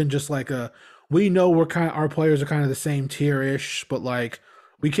 but it's been just like we know our players are kind of the same tier-ish, but like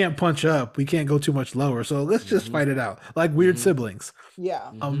we can't punch up, we can't go too much lower. So let's just fight it out. Like weird siblings. Yeah.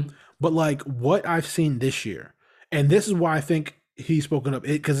 But like what I've seen this year, and this is why I think he's spoken up,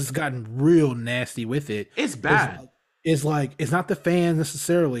 because it's gotten real nasty with it. It's bad. It's like it's not the fans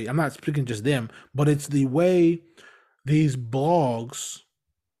necessarily. I'm not speaking just them, but it's the way these blogs,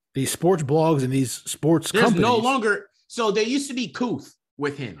 these sports blogs, and these sports There's companies. No longer. So there used to be couth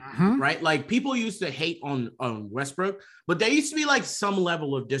with him, right? Like people used to hate on Westbrook, but there used to be like some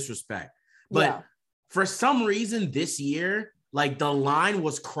level of disrespect. But for some reason this year, like the line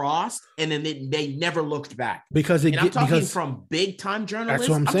was crossed, and then they never looked back. I'm talking from big time journalists. That's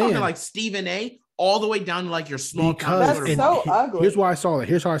what I'm saying. Talking like Stephen A. all the way down to like your small town. That's so ugly. Here's why I saw that.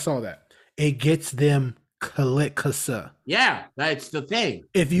 Here's how I saw that. It gets them kasa. Yeah, that's the thing.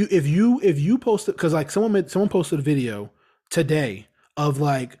 If you post it, because like someone posted a video today of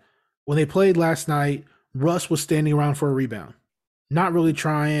like when they played last night, Russ was standing around for a rebound, not really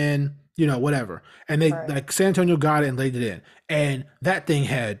trying, whatever. And they like San Antonio got it and laid it in, and that thing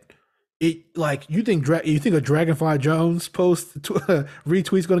had it. Like you think a Dragonfly Jones post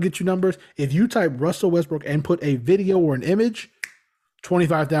retweet's going to get you numbers? If you type Russell Westbrook and put a video or an image,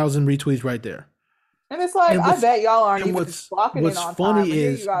 25,000 retweets right there. And it's like, I bet y'all aren't even blocking it on time.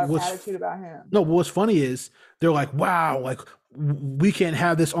 You got an attitude about him. No, but what's funny is they're like, wow, like we can't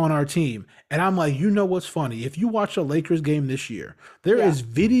have this on our team. And I'm like, what's funny? If you watch a Lakers game this year, there is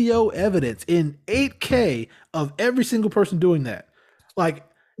video evidence in 8K of every single person doing that. Like,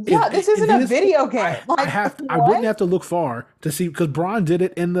 this isn't a video game. I wouldn't have to look far to see, because Bron did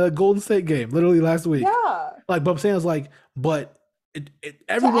it in the Golden State game, literally last week. Yeah. Like, but I'm saying is like, but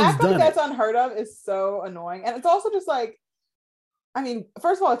everyone's done that's unheard of is so annoying. And it's also just like, I mean,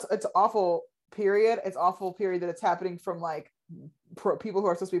 first of all, it's awful period. It's awful period that it's happening from like people who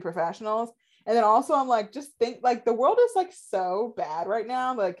are supposed to be professionals. And then also I'm like, just think like the world is like so bad right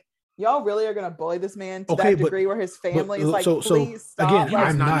now. Like y'all really are going to bully this man to that degree where his family is like, please stop. Again, like,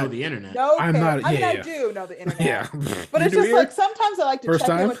 I'm not know the internet. No, I'm not. I mean, I do know the internet. Yeah. But it's just like, sometimes I like to check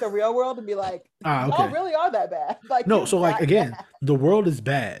in with the real world and be like, y'all really are that bad. Like, no, so like, again, the world is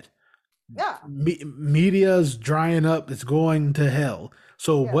bad. Yeah. Media's drying up. It's going to hell.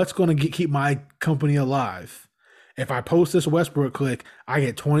 So what's going to keep my company alive? If I post this Westbrook click, I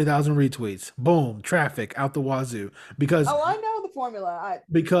get 20,000 retweets. Boom, traffic out the wazoo. Because I know the formula.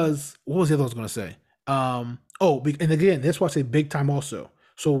 Because what was the other I was going to say? And again, that's why I say big time also.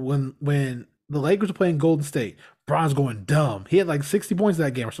 So when the Lakers are playing Golden State, Bron's going dumb. He had like 60 points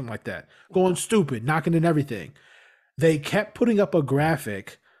that game or something like that. Going stupid, knocking in everything. They kept putting up a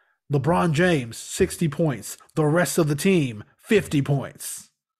graphic. LeBron James, 60 points. The rest of the team, 50 points.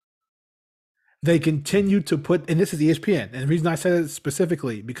 They continue to put, and this is ESPN, and the reason I said it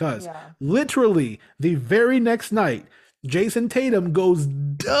specifically, because literally the very next night, Jason Tatum goes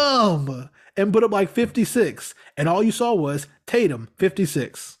dumb and put up like 56, and all you saw was Tatum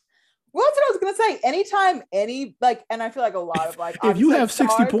 56. Well, that's what I was gonna say. Anytime and I feel like a lot of like, if you have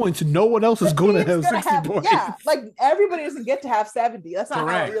 60 points, no one else is going to have 60 points. Yeah, like everybody doesn't get to have 70. That's not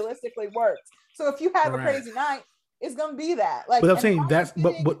how it realistically works. So if you have a crazy night, it's gonna be that. Like, but I'm saying that's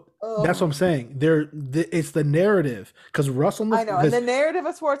that's what I'm saying. It's the narrative, because Russell. I know, and the narrative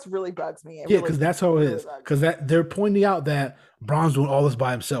of sports really bugs me. Because that's how it is. Because they're pointing out that Bron's doing all this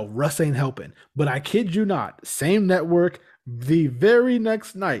by himself. Russ ain't helping. But I kid you not, same network. The very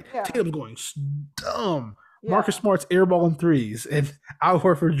next night, Tatum's going dumb. Marcus Smart's airballing threes, and Al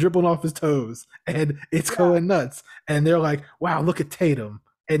Horford dribbling off his toes, and it's going nuts. And they're like, "Wow, look at Tatum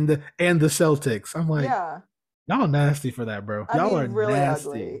and the Celtics." I'm like, y'all nasty for that, bro. Y'all are really nasty.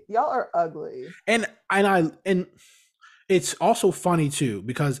 Ugly. Y'all are ugly. And it's also funny too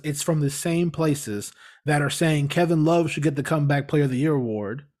because it's from the same places that are saying Kevin Love should get the Comeback Player of the Year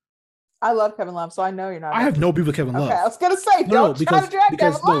award. I love Kevin Love, so I know you're not. I have no beef with Kevin Love. Okay, I was gonna say, don't try to drag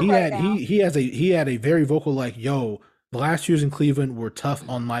Kevin Love right now. He had a very vocal like, yo, the last years in Cleveland were tough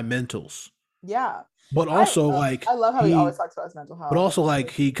on my mentals. Yeah. But also I love how he always talks about his mental health. But also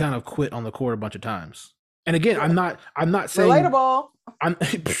like he kind of quit on the court a bunch of times. And again, I'm not saying relatable.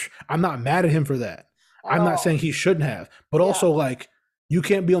 I'm not mad at him for that. I'm not saying he shouldn't have. But also like you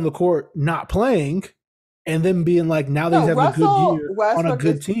can't be on the court not playing and then being like now that he's having a good year on a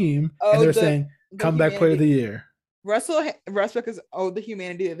good team and they're saying Comeback Player of the Year. Westbrook is owed the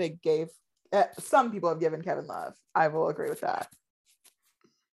humanity that they gave. Some people have given Kevin Love. I will agree with that.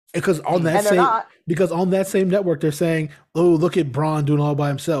 Because on that same network they're saying, "Oh, look at Bron doing all by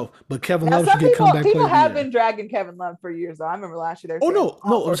himself," but Kevin Love should get Comeback Player of the Year. People have been dragging Kevin Love for years. Though I remember last year. No.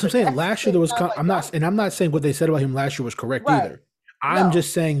 I'm saying last year there was. I'm not saying what they said about him last year was correct either. I'm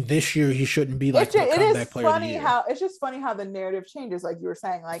just saying this year he shouldn't be like the Comeback Player of the Year. It's just funny how the narrative changes, like you were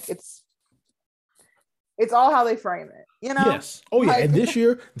saying. Like it's all how they frame it, you know? Yes. Oh yeah. And this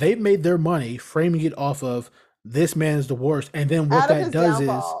year they made their money framing it off of this man is the worst, and then what that does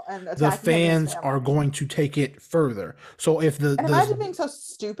is the fans are going to take it further. So if imagine being so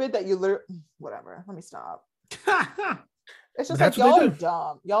stupid that you literally whatever. Let me stop. It's just like y'all are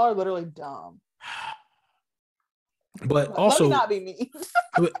dumb. Y'all are literally dumb. But also, let me not be mean.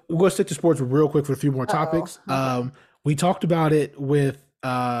 we're going to stick to sports real quick for a few more topics. Okay. We talked about it with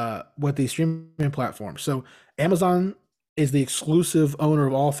the streaming platforms. So Amazon is the exclusive owner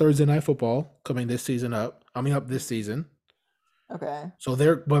of all Thursday Night Football coming up this season. Okay. So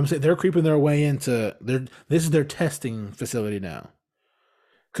they're creeping their way into this is their testing facility now.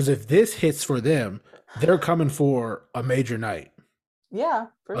 Because if this hits for them, they're coming for a major night. Yeah,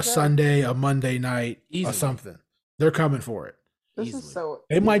 Sunday, a Monday night, or something. They're coming for it.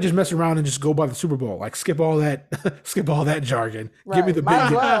 They might just mess around and just go by the Super Bowl. Like skip all that jargon. Right. Give me the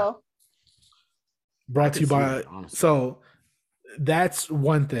big. Well. Brought to you by. So that's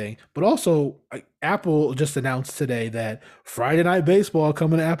one thing, but also Apple just announced today that Friday Night Baseball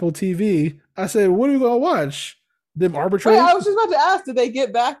coming to Apple TV. I said, what are we gonna watch? Them arbitrate? I was just about to ask, did they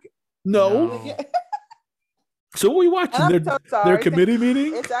get back? No. So what are we watching? Their committee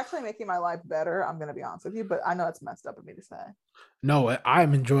meeting? It's actually making my life better. I'm gonna be honest with you, but I know it's messed up of me to say. No,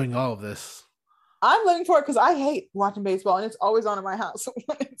 I'm enjoying all of this. I'm living for it because I hate watching baseball, and it's always on in my house.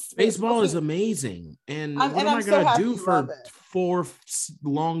 Baseball is amazing, and what am I gonna do for 4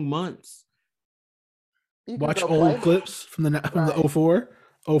 long months? Watch old clips from the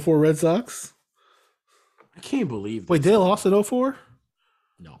 04 Red Sox. I can't believe. Wait, they lost at 04?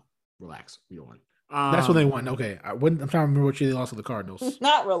 No, relax. We don't want. That's when they won. Okay, I'm trying to remember what year they lost to the Cardinals.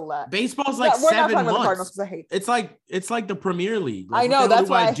 Not relax. Baseball's like 7 months. We're not talking about the Cardinals because I hate them. It's like the Premier League. Like, I know that's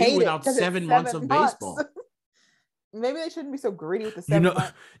why I hate without it. 7 months of baseball. Maybe they shouldn't be so greedy with the 7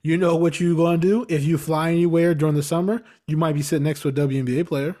 months. You know what you're gonna do if you fly anywhere during the summer? You might be sitting next to a WNBA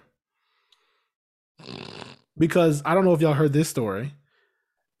player. Because I don't know if y'all heard this story.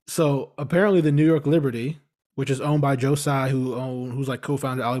 So apparently the New York Liberty, which is owned by Joe Tsai, who's like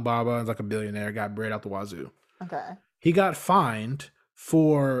co-founder of Alibaba and is like a billionaire, got bread out the wazoo. Okay. He got fined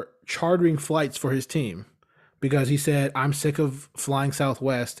for chartering flights for his team because he said, I'm sick of flying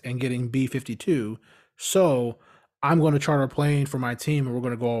Southwest and getting B-52, so I'm going to charter a plane for my team and we're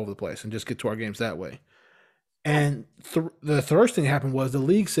going to go all over the place and just get to our games that way. And the first thing that happened was the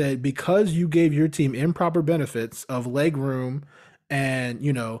league said, because you gave your team improper benefits of leg room and,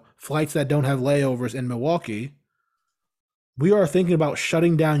 flights that don't have layovers in Milwaukee, we are thinking about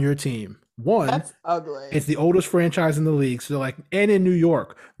shutting down your team. One, that's ugly. It's the oldest franchise in the league. So and in New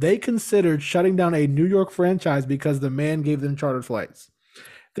York, they considered shutting down a New York franchise because the man gave them chartered flights.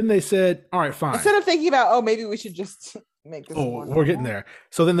 Then they said, all right, fine. Instead of thinking about, maybe we should just make this. We're getting there.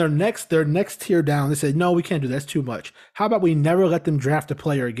 So then their next tier down, they said, no, we can't do that. That's too much. How about we never let them draft a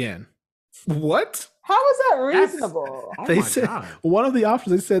player again? What? How is that reasonable? They said one of the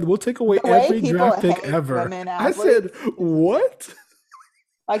options. They said we'll take away every draft pick ever. I said what?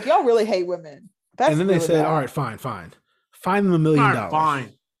 Like y'all really hate women. And then they said, all right, fine. Fine them $1 million.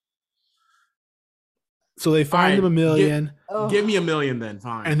 Fine. So they fined him $1 million. Give me $1 million then.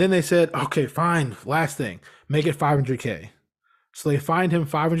 Fine. And then they said, okay, fine. Last thing, make it $500K. So they fined him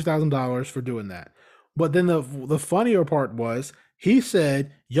 $500,000 for doing that. But then the funnier part was he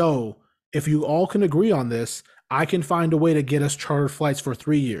said, yo, if you all can agree on this, I can find a way to get us chartered flights for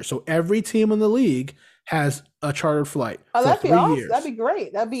 3 years. So every team in the league has a chartered flight. Oh, that'd be awesome. That'd be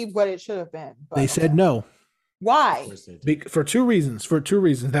great. That'd be what it should have been. They said no. Why? For two reasons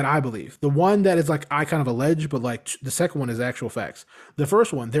that I believe. The one that is like I kind of allege, but like the second one is actual facts. The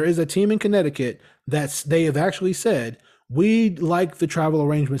first one, there is a team in Connecticut they have actually said, we like the travel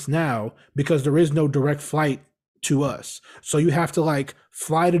arrangements now because there is no direct flight to us. So you have to like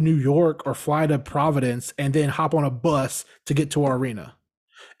fly to New York or fly to Providence and then hop on a bus to get to our arena.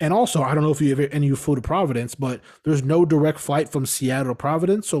 And also, I don't know if you ever any of you flew to Providence, but there's no direct flight from Seattle to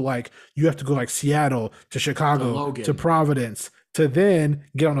Providence. So like you have to go like Seattle to Chicago to Providence to then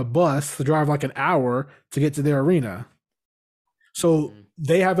get on a bus to drive like an hour to get to their arena. So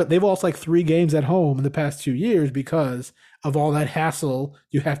they've lost like 3 games at home in the past 2 years because of all that hassle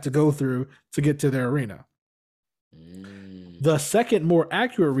you have to go through to get to their arena. The second more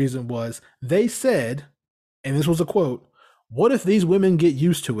accurate reason was they said, and this was a quote, what if these women get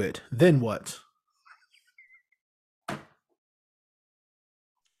used to it? Then what?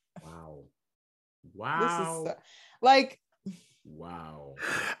 Wow. This is like, wow.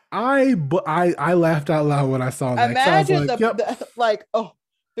 I laughed out loud when I saw that. Imagine like, oh,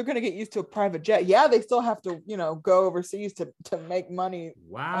 they're gonna get used to a private jet. Yeah, they still have to, go overseas to make money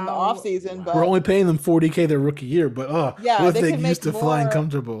in the off season. But we're only paying them $40K their rookie year. But what if they used to flying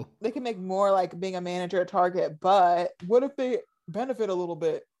comfortable? They can make more like being a manager at Target. But what if they benefit a little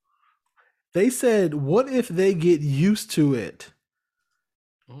bit? They said, what if they get used to it?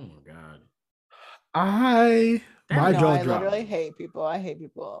 Oh my God. My jaw dropped. I literally hate people. I hate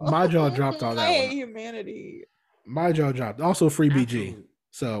people. My jaw dropped on that. I hate humanity. My jaw dropped. Also, free BG.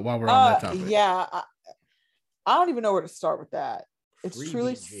 So while we're on that topic, yeah, I don't even know where to start with that. It's free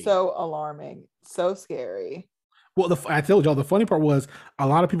truly BG. So alarming, so scary. Well, I told y'all the funny part was a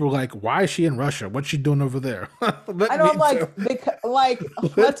lot of people were like, "Why is she in Russia? What's she doing over there?" I know. I'm like,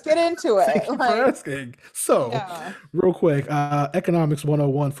 let's get into it. Thank you for asking. So, real quick, economics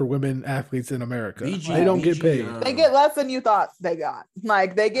 101 for women athletes in America. BG, they don't get paid. They get less than you thought they got.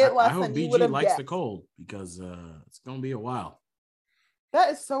 Like they get less than you would have guessed. I hope BG likes the cold because it's gonna be a while.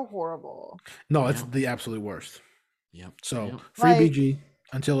 That is so horrible. No, it's the absolute worst. Yep. So free BG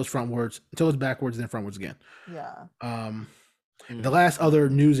until it's backwards, then frontwards again. Yeah. The last other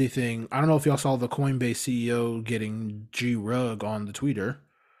newsy thing, I don't know if y'all saw the Coinbase CEO getting G-Rug on the Twitter.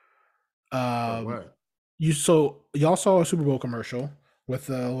 What? Y'all saw a Super Bowl commercial with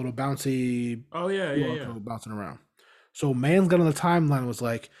a little bouncy bouncing around. So man's got on the timeline and was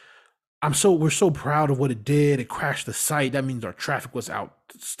like, we're so proud of what it did. It crashed the site. That means our traffic was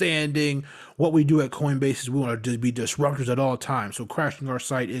outstanding. What we do at Coinbase is we want to be disruptors at all times. So crashing our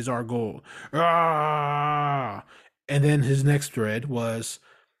site is our goal. And then his next thread was,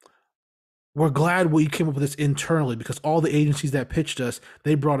 we're glad we came up with this internally because all the agencies that pitched us,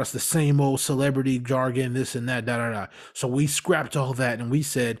 they brought us the same old celebrity jargon, this and that, da. So we scrapped all that and we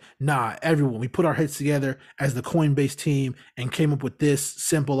said, nah, everyone, we put our heads together as the Coinbase team and came up with this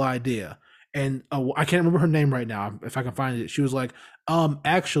simple idea. And I can't remember her name right now. If I can find it, she was like,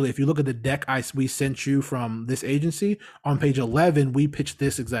 actually, if you look at the deck we sent you from this agency, on page 11, we pitched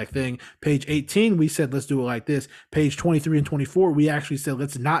this exact thing. Page 18, we said, let's do it like this. Page 23 and 24, we actually said,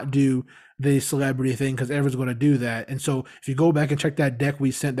 let's not do the celebrity thing because everyone's going to do that. And so if you go back and check that deck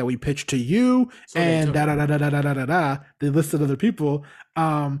we sent that we pitched to you and the list of other people,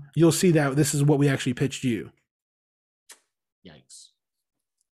 you'll see that this is what we actually pitched you. Yikes.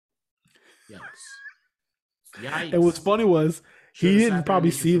 And what's funny was he didn't probably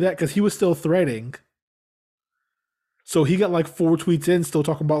see that because he was still threading. So he got like 4 tweets in still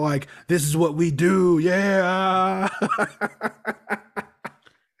talking about like, this is what we do. Yeah.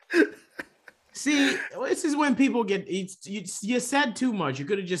 See, this is when people get, you said too much. You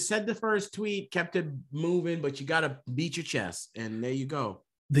could have just said the first tweet, kept it moving, but you got to beat your chest. And there you go.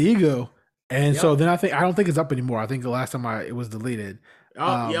 The ego. And so then I don't think it's up anymore. I think the last time it was deleted.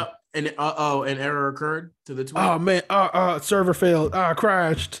 Yep. And an error occurred to the tweet. Oh man, server failed.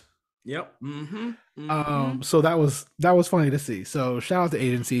 Crashed. Yep. So that was funny to see. So shout out to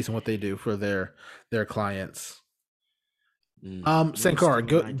agencies and what they do for their clients.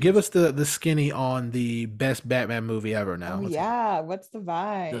 Sankar, give us the skinny on the best Batman movie ever now. What's the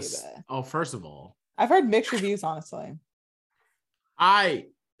vibe? First of all, I've heard mixed reviews, honestly.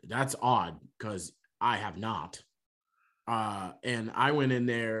 That's odd because I have not. And I went in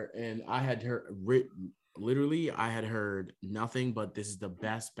there and I had heard I had heard nothing but this is the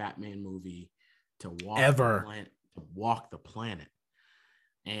best Batman movie to walk ever walk the planet.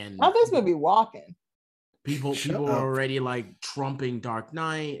 And how this movie walking? People were already like trumping Dark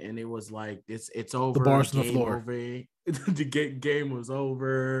Knight, and it was like it's over. The bars on the floor. The game was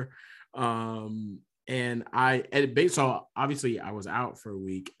over. And so obviously I was out for a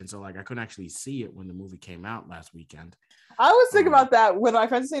week, and so like I couldn't actually see it when the movie came out last weekend. I was thinking about that when my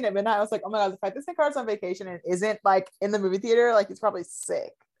friends were seeing it at midnight. I was like, oh my god, if this Card's on vacation and isn't like in the movie theater, like he's probably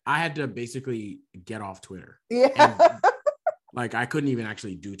sick. I had to basically get off Twitter. Yeah. And, like I couldn't even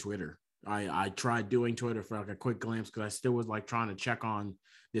actually do Twitter. I tried doing Twitter for like a quick glimpse because I still was like trying to check on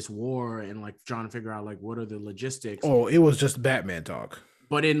this war and like trying to figure out like what are the logistics. Oh, it was just Batman talk.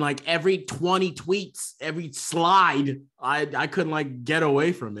 But in like every 20 tweets, every slide, I couldn't like get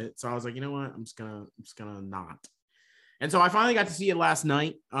away from it. So I was like, you know what? I'm just gonna not. And so I finally got to see it last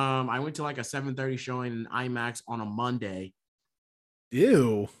night. I went to like a 7:30 showing in IMAX on a Monday.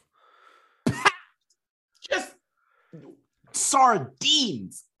 Ew. Just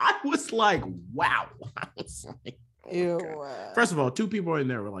sardines. I was like, wow. I was like, ew. Okay. First of all, two people in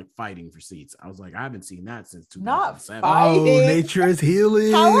there were like fighting for seats. I was like, I haven't seen that since 2007. Oh, nature is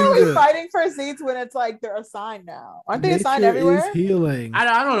healing. How are we fighting for seats when it's like they're assigned now? Aren't they assigned everywhere? Is healing. I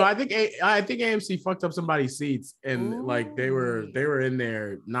don't know. I think AMC fucked up somebody's seats, and like they were in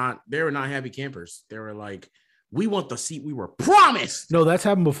there they were not happy campers. They were like, we want the seat we were promised. No, that's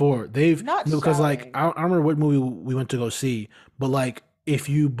happened before. They've not because showing. like I don't remember what movie we went to go see, but like if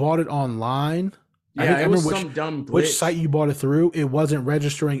you bought it online, yeah, it was some dumb glitch. Which site you bought it through, it wasn't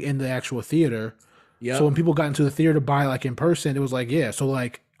registering in the actual theater. Yeah. So when people got into the theater to buy like in person, it was like, yeah. So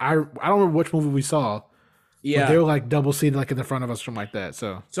like I don't remember which movie we saw. Yeah, they were like double seated like in the front of us, something like that.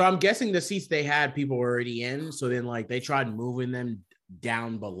 So I'm guessing the seats they had people were already in. So then like they tried moving them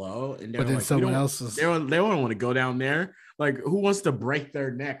down below, and but then like, someone else is... they don't want to go down there. Like who wants to break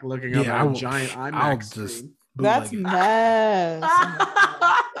their neck looking up at a giant IMAX screen? That's mess.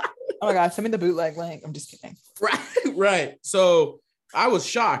 Oh my god, send me the bootleg link. I'm just kidding. Right. So I was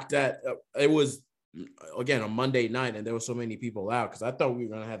shocked that it was again a Monday night and there were so many people out because I thought we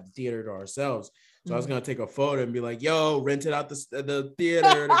were gonna have the theater to ourselves. So I was gonna take a photo and be like, "Yo, rented out the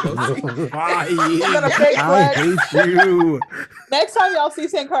theater to go see." I hate you. Next time y'all see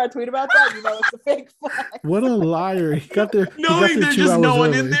Sankara tweet about that, you know it's a fake flag. What a liar! He got there. Knowing there's just no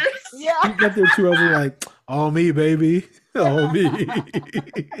one in there. Yeah, he got there 2 hours early, like, all me, baby, all me.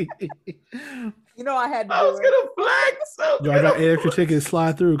 You know I had to. I was gonna flex. Yo, I got 8 extra tickets.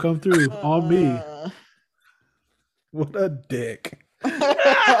 Slide through, come through, on me. What a dick.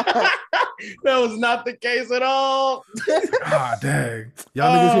 That was not the case at all. Ah, dang.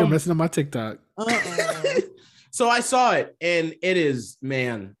 Y'all niggas here messing up my TikTok. So I saw it, and it is,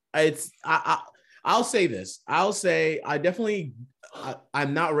 man, I'll say this. I'll say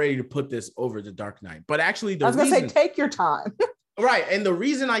I'm not ready to put this over The Dark Knight. But actually, I was going to say, take your time. Right. And the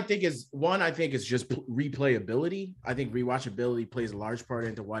reason I think is just replayability. I think rewatchability plays a large part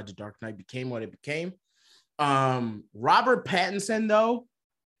into why The Dark Knight became what it became. Robert Pattinson, though,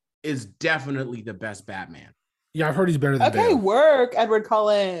 is definitely the best Batman. Yeah, I've heard he's better than Bale. Work, Edward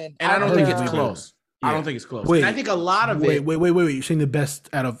Cullen. And I don't think it's close. Yeah. I don't think it's close. Wait, and I think a lot of it. Wait. You're saying the best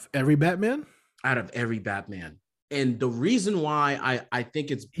out of every Batman? Out of every Batman. And the reason why I think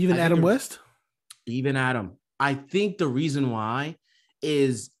it's... Even Adam West? Even Adam. I think the reason why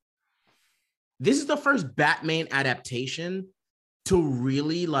is this is the first Batman adaptation to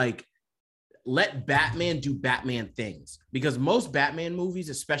really like let Batman do Batman things, because most Batman movies,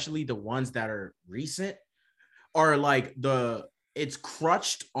 especially the ones that are recent, are like it's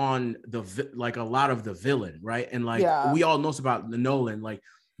crutched on like a lot of the villain, right? And like we all know about the Nolan, like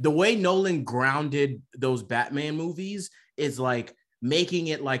the way Nolan grounded those Batman movies is like making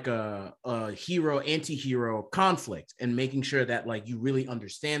it like a hero anti-hero conflict and making sure that like you really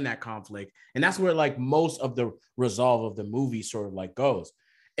understand that conflict, and that's where like most of the resolve of the movie sort of like goes.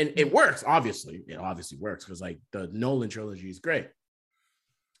 And it works, obviously. It obviously works because like the Nolan trilogy is great.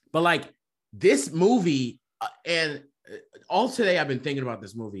 But like this movie, and all today I've been thinking about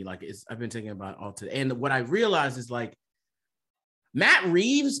this movie. Like I've been thinking about all today. And what I realized is like Matt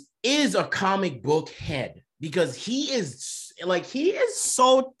Reeves is a comic book head, because he is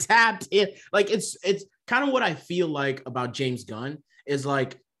so tapped in. Like it's kind of what I feel like about James Gunn is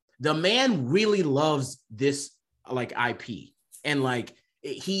like the man really loves this like IP, and like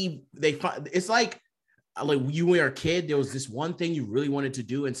it's like you were a kid, there was this one thing you really wanted to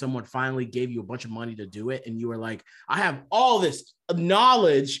do and someone finally gave you a bunch of money to do it, and you were like, I have all this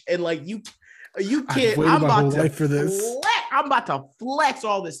knowledge, and like you can't, I'm about to flex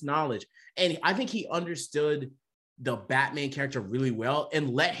all this knowledge. And I think he understood the Batman character really well and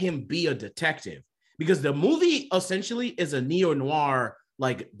let him be a detective, because the movie essentially is a neo-noir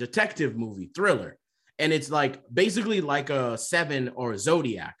like detective movie thriller. And it's like basically like a Seven or a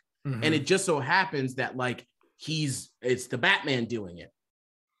Zodiac. Mm-hmm. And it just so happens that like it's the Batman doing it.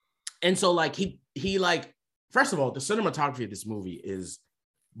 And so like he like, first of all, the cinematography of this movie is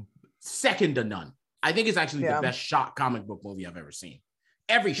second to none. I think it's actually the best shot comic book movie I've ever seen.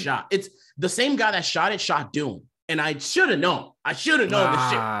 Every shot. It's the same guy that shot Doom. And I should have known. I should have known this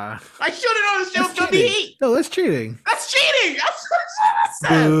shit. I should have known this shit was going to be heat. No, that's cheating. That's cheating. That's what I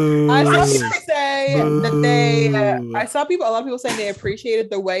said. I saw people say that I saw a lot of people saying they appreciated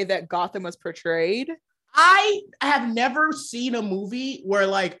the way that Gotham was portrayed. I have never seen a movie where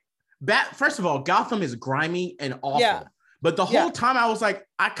like, first of all, Gotham is grimy and awful. Yeah. But the whole time I was like,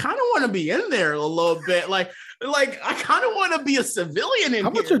 I kind of want to be in there a little bit. Like I kind of want to be a civilian in here.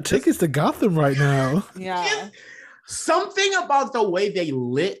 How much are tickets to Gotham right now? Yeah. Something about the way they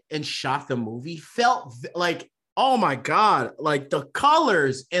lit and shot the movie felt like, oh my God, like the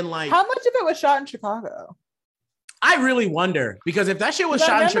colors and like. How much of it was shot in Chicago? I really wonder, because if that shit was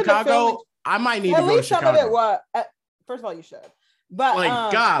shot in Chicago, I might need to go to Chicago. Some of it was, first of all, you should. But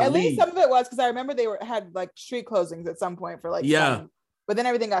like, at least some of it was, because I remember they had like street closings at some point for like but then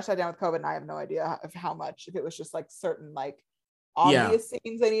everything got shut down with COVID, and I have no idea of how much, if it was just like certain like obvious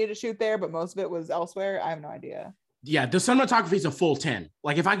scenes they needed to shoot there, but most of it was elsewhere. I have no idea. Yeah, the cinematography is a full 10.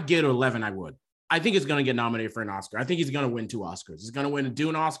 Like if I could get 11, I would. I think it's gonna get nominated for an Oscar. I think he's gonna win 2 Oscars. He's gonna win a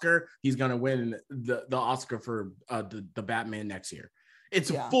Dune Oscar. He's gonna win the Oscar for the Batman next year.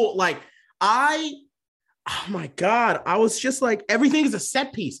 It's full like oh my God. I was just like, everything is a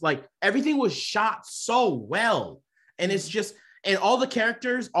set piece. Like everything was shot so well. And it's just, and all the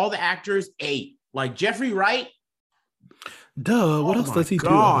characters, all the actors ate. Like Jeffrey Wright. Duh, what else does he do?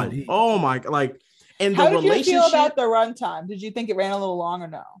 Oh my God. Like, and how did you feel about the runtime? Did you think it ran a little long or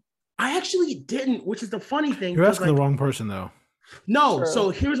no? I actually didn't, which is the funny thing. You're asking the wrong person though. No. True. So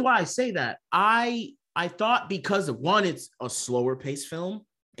here's why I say that. I thought, because of one, it's a slower paced film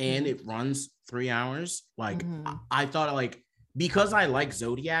and it runs 3 hours. Like I thought, like, because I like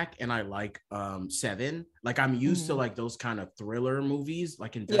Zodiac and I like Seven, like I'm used to like those kind of thriller movies,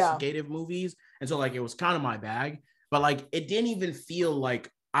 like investigative movies. And so like it was kind of my bag, but like it didn't even feel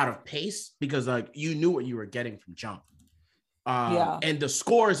like out of pace, because like you knew what you were getting from jump. And the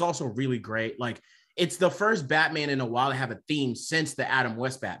score is also really great. Like it's the first Batman in a while to have a theme since the Adam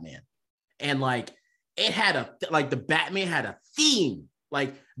West Batman. And like it had the Batman had a theme.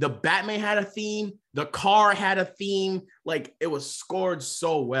 Like the Batman had a theme, the car had a theme. Like it was scored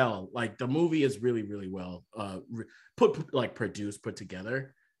so well. Like the movie is really, really well produced, put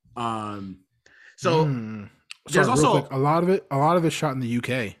together. So there's also a lot of it shot in the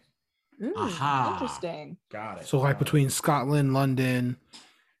UK. Interesting. Got it. So like between Scotland, London,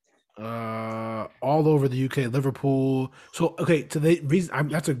 all over the UK, Liverpool. So okay, so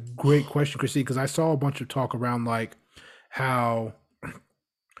that's a great question, Chrissy, because I saw a bunch of talk around like how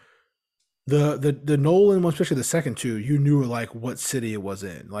the Nolan one, especially the second two, you knew like what city it was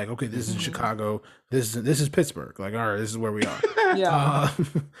in. Like, okay, this is Chicago. This is Pittsburgh. Like, all right, this is where we are.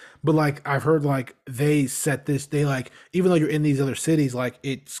 But like I've heard like they set this. They like, even though you're in these other cities, like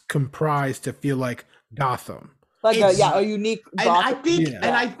it's comprised to feel like Gotham. Like a unique Gotham.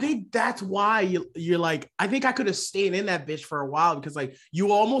 And I think that's why you're like, I think I could have stayed in that bitch for a while, because like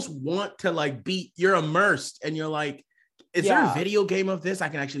you almost want to like you're immersed and you're like, is there a video game of this I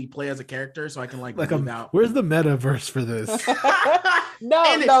can actually play as a character so I can like move out? Where's the metaverse for this?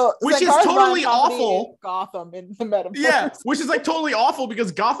 No, which is totally awful. Gotham in the metaverse. Yeah, which is like totally awful,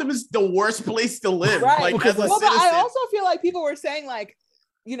 because Gotham is the worst place to live. Right. Like, but I also feel like people were saying like,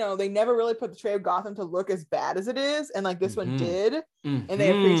 you know, they never really put the trade of Gotham to look as bad as it is, and like this one did, and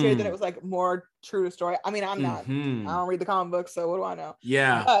they appreciated that it was like more true to story. I mean, I'm not, I don't read the comic books, so what do I know?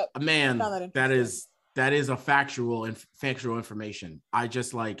 Yeah, but man, that is a factual information. I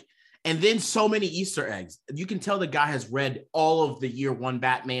just like, and then so many Easter eggs. You can tell the guy has read all of the year one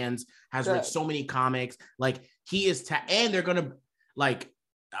Batmans, has read so many comics. Like he is, and they're gonna like,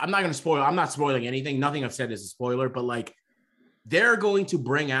 I'm not spoiling anything. Nothing I've said is a spoiler, but like they're going to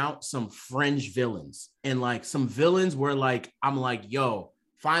bring out some fringe villains, and like some villains where like, I'm like, yo,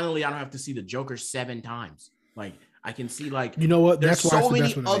 finally I don't have to see the Joker 7 times. Like I can see like, you know what? That's why so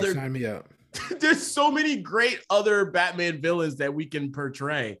many other. Sign me up. There's so many great other Batman villains that we can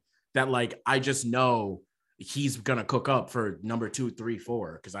portray that like I just know he's gonna cook up for number 2, 3,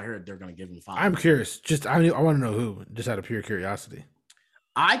 4, because I heard they're gonna give him 5. I'm curious. I want to know who, just out of pure curiosity.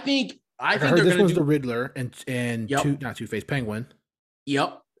 I think heard this one's the Riddler and not Two-Face, Penguin.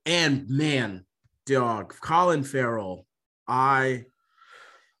 Yep. And man, dog, Colin Farrell. I'll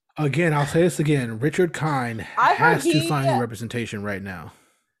say this again. Richard Kind has to find representation right now.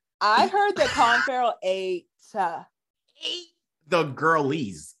 I heard that Colin Farrell ate the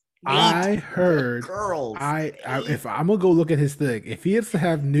girlies. I heard girls. If I'm gonna go look at his thing, if he has to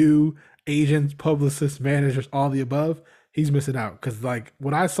have new agents, publicists, managers, all the above, he's missing out. Because like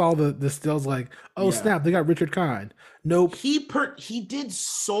when I saw the stills, like, oh snap, they got Richard Kind. Nope. He did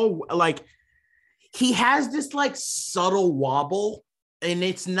so like he has this like subtle wobble, and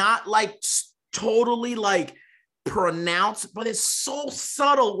it's not like totally like pronounced, but it's so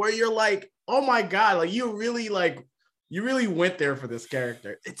subtle where you're like, oh my god, like you really went there for this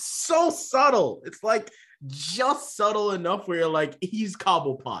character. It's so subtle. It's like just subtle enough where you're like, he's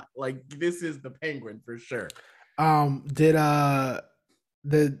Cobblepot. Like this is the Penguin for sure. Did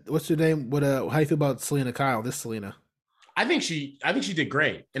what's her name? How you feel about Selena Kyle? This Selena. I think she did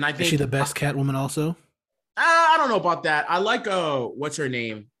great. And I think is she the best Catwoman also? I don't know about that. I like what's her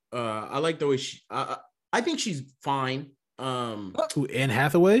name? I like the way I think she's fine. Who, Anne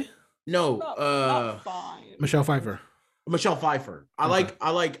Hathaway? No, not fine. Michelle Pfeiffer. I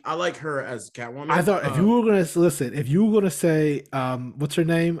like her as Catwoman. I thought if you were gonna say what's her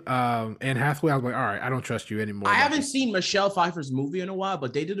name? Anne Hathaway, I was like, all right, I don't trust you anymore. I haven't seen Michelle Pfeiffer's movie in a while,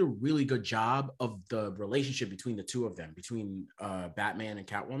 but they did a really good job of the relationship between the two of them, between Batman and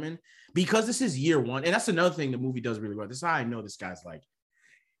Catwoman, because this is year one. And that's another thing the movie does really well. This is how I know this guy's like,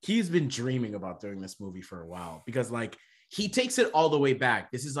 he's been dreaming about doing this movie for a while, because like he takes it all the way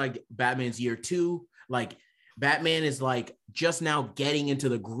back. This is like Batman's year two. Like Batman is like just now getting into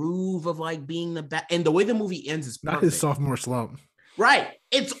the groove of like being the bat, and the way the movie ends is perfect. Not his sophomore slump. Right.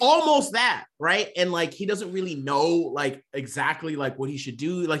 It's almost that, right? And like he doesn't really know like exactly like what he should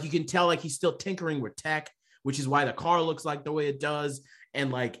do. Like you can tell like he's still tinkering with tech, which is why the car looks like the way it does. And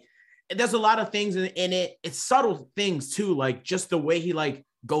like there's a lot of things in it. It's subtle things too, like just the way he like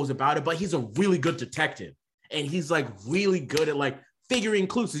goes about it. But he's a really good detective, and he's like really good at like figuring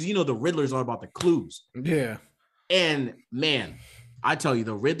clues, because you know the Riddler's all about the clues. Yeah. And man, I tell you,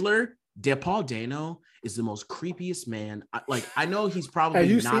 the Riddler, Paul Dano, is the most creepiest man. I know he's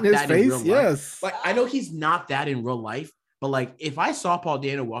probably not that in real life. Yes. Like I know he's not that in real life, but like if I saw Paul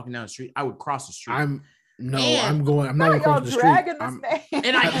Dano walking down the street, I would cross the street. I'm not even crossing the street.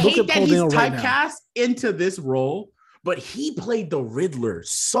 And I hate that he's typecast into this role, but he played the Riddler.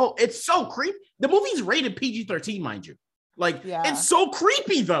 So it's so creepy. The movie's rated PG-13, mind you. Like, it's so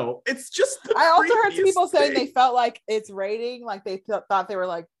creepy, though. It's just I also heard some people saying they felt like its rating, like they thought they were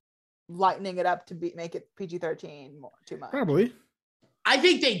like lightening it up to make it PG-13 more too much. Probably. I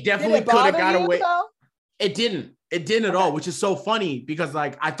think they definitely could have got away. Though? It didn't at all, which is so funny, because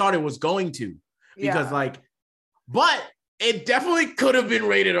like I thought it was going to, because but it definitely could have been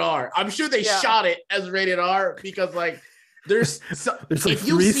rated R. I'm sure they shot it as rated R, because like there's like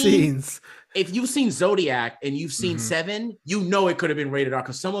 3 scenes. If you've seen Zodiac and you've seen Seven, you know it could have been rated R,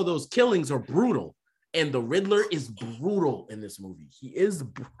 because some of those killings are brutal. And the Riddler is brutal in this movie. He is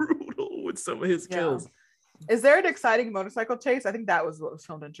brutal with some of his kills. Is there an exciting motorcycle chase? I think that was what was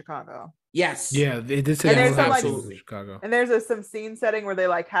filmed in Chicago. Yes. Yeah, it did say that was absolutely Chicago. And there's some scene setting where they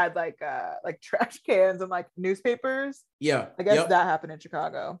like had like trash cans and like newspapers. Yeah. I guess that happened in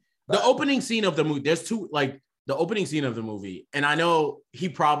Chicago. But the opening scene of the movie, there's two, like the opening scene of the movie, and I know he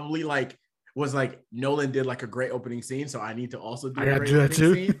probably like was like, Nolan did like a great opening scene, so I need to also do a great opening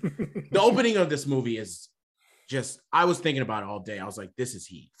scene. The opening of this movie is just, I was thinking about it all day. I was like, this is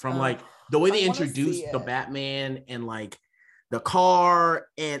heat. From like the way they introduced the Batman and like the car.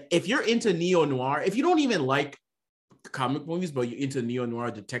 And if you're into neo-noir, if you don't even like comic movies, but you're into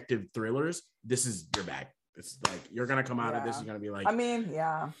neo-noir detective thrillers, this is your bag. It's like, you're going to come out of this, you're going to be like, I mean,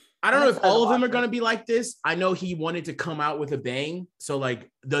 I don't know if all of them are going to be like this. I know he wanted to come out with a bang. So like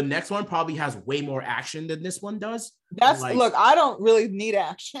the next one probably has way more action than this one does. That's like, look, I don't really need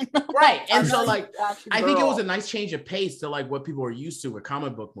action. Right. And so like, I think it was a nice change of pace to like what people are used to with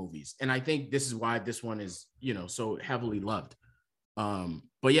comic book movies. And I think this is why this one is, you know, so heavily loved.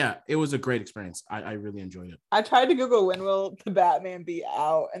 But yeah, it was a great experience. I really enjoyed it. I tried to Google when will the Batman be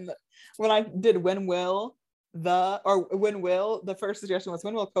out? And when I did when will the first suggestion was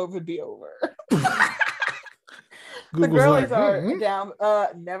when will COVID be over? The girlies are down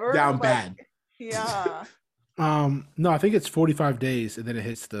never down bad. Yeah. No, I think it's 45 days and then it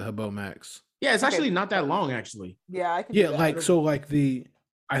hits the Habo Max. Yeah, it's actually not that long actually. Yeah, I can like so like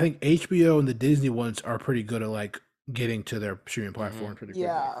I think HBO and the Disney ones are pretty good at like getting to their streaming platform pretty quickly.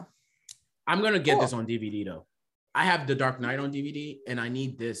 Yeah. I'm gonna get this on DVD though. I have The Dark Knight on DVD, and I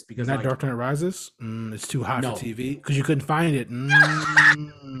need this because that Dark Knight Rises, it's too hot for TV because you couldn't find it.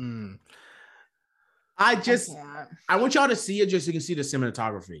 I want y'all to see it just so you can see the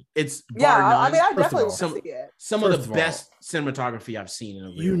cinematography. It's I mean, I definitely want to see it. Some of the best cinematography I've seen in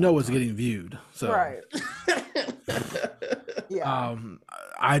a you know it's getting viewed, so right.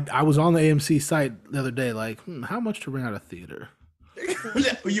 I was on the AMC site the other day, like, how much to rent out a theater?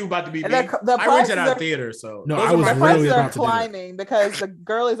 You about to be? The I rented out theater, so no, I was really about to climbing because the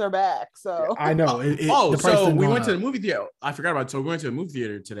girlies are back. So I know. So we went to the movie theater. I forgot about it. So we went to the movie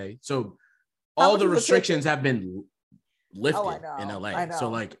theater today. So all the restrictions have been lifted in LA. So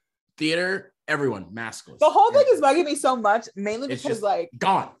like theater, everyone maskless. The whole thing is bugging me so much, mainly because like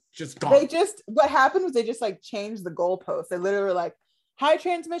gone. Just gone. What happened was they just like changed the goalposts. They literally were like high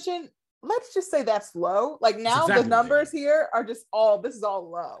transmission. Let's just say that's low. Like now the numbers here are just this is all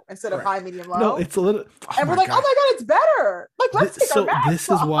low instead of high, medium, low. No, it's a little. And we're like, oh my God, it's better. Like let's take our masks this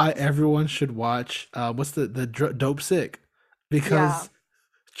is why everyone should watch. What's the Dope Sick? Because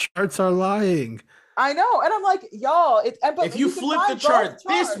charts are lying. I know, and I'm like, y'all. If you flip the chart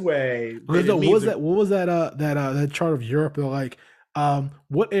this way, what was that chart of Europe? They're like,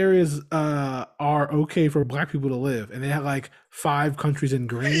 what areas are okay for Black people to live, and they had like 5 countries in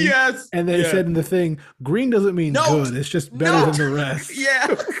green. Yes, and they said in the thing, green doesn't mean good. It's just better than the rest. Yeah,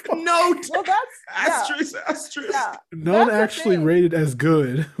 note. Well, that's true. Yeah. None actually rated as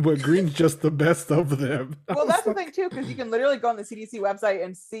good, but green's just the best of them. Well, that's the thing too, because you can literally go on the CDC website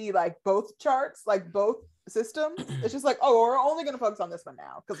and see like both charts, like both systems. It's just like, oh, we're only going to focus on this one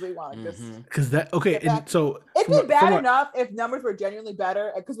now because we want to just because that and so it'd be bad enough if numbers were genuinely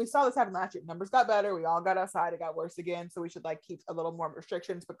better, because we saw this happen last year. Numbers got better, we all got outside, it got worse again, so we should like keep a little more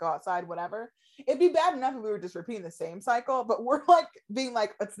restrictions but go outside, whatever. It'd be bad enough if we were just repeating the same cycle, but we're like being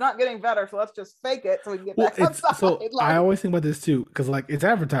like, it's not getting better, so let's just fake it so we can get back outside. So I always think about this too, because like it's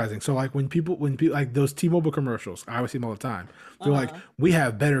advertising. So like when people like those T-Mobile commercials, I always see them all the time. They're like, we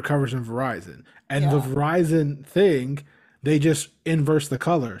have better coverage than Verizon, and the Verizon thing, they just inverse the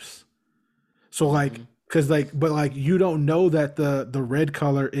colors. So like, because like, but like you don't know that the red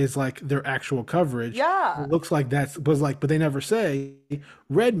color is like their actual coverage. Yeah, it looks like but they never say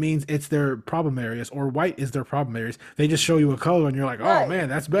red means it's their problem areas or white is their problem areas. They just show you a color and you're like, oh man,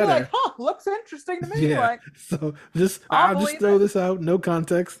 that's better. You're like, looks interesting to me. Yeah. Like, so I'll just throw this out, no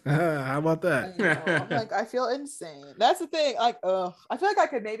context. How about that? Like I feel insane. That's the thing. Like, I feel like I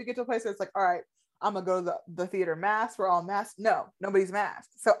could maybe get to a place where it's like, all right, I'm gonna go to the theater masked. We're all masked. No, nobody's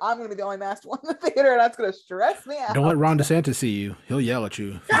masked. So I'm gonna be the only masked one in the theater, and that's gonna stress me out. Don't let Ron DeSantis see you. He'll yell at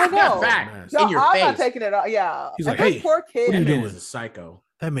you. I know. In your I'm face. not taking it out. Yeah. He's like, hey, poor kid. What are you doing? Is a psycho.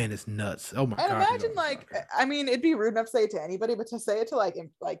 That man is nuts. Oh my God. And imagine like, I mean, it'd be rude enough to say it to anybody, but to say it to like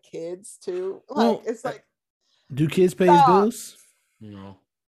kids too. Like it's like, do kids pay his bills? No.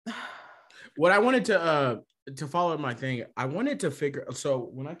 What I wanted to follow my thing, I wanted to figure. So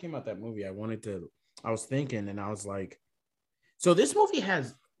when I came out that movie, I was thinking, and I was like, so this movie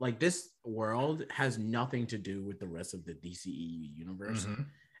has like, this world has nothing to do with the rest of the DCEU universe,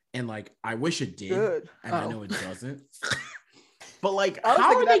 and like I wish it did, and I know it doesn't. But like,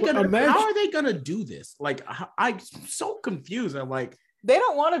 how are they gonna do this? Like, I'm so confused. I'm like, they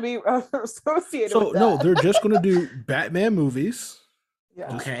don't want to be associated. So with that. no, they're just gonna do Batman movies.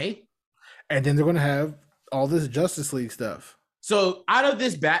 Yeah. Okay. And then they're gonna have all this Justice League stuff. So out of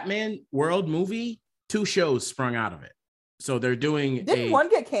this Batman world movie, 2 shows sprung out of it. So they're doing. Didn't one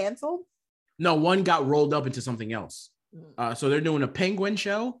get canceled? No, one got rolled up into something else. So they're doing a Penguin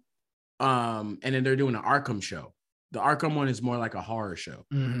show, and then they're doing an Arkham show. The Arkham one is more like a horror show,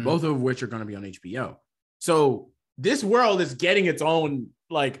 both of which are going to be on HBO. So this world is getting its own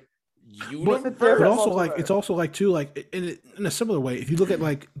like universe. But also like it's also like too like in a similar way. If you look at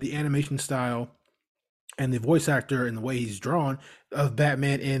like the animation style and the voice actor and the way he's drawn of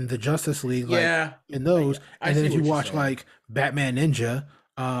Batman in the Justice League, like in those, and then if you watch like Batman Ninja,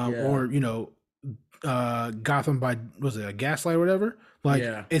 or Gotham by Gaslight or whatever, like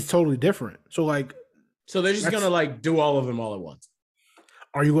it's totally different. So like. So they're just gonna like do all of them all at once.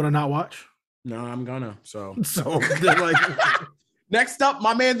 Are you gonna not watch? No, I'm gonna. So they're like, next up,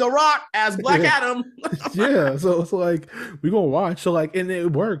 my man The Rock as Black Adam. Yeah, so it's like we're gonna watch. So like, and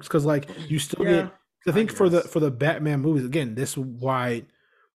it works because like you still get. I think for the Batman movies again, this is why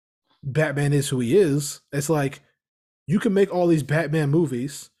Batman is who he is. It's like you can make all these Batman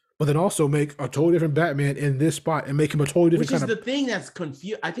movies, but then also make a totally different Batman in this spot and make him a totally different kind of. Which is the thing that's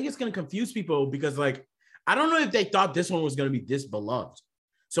confused. I think it's going to confuse people because, like, I don't know if they thought this one was going to be this beloved.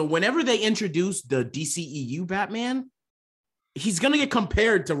 So whenever they introduce the DCEU Batman, he's going to get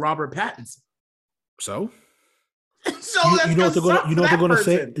compared to Robert Pattinson. So you know what they're going to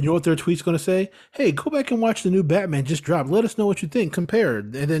say? You know what their tweet's going to say? Hey, go back and watch the new Batman just dropped. Let us know what you think. Compare,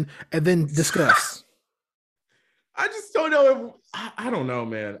 and then discuss. I just don't know if I don't know,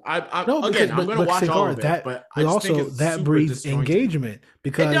 man. I'm going to watch all of it, but also that breeds engagement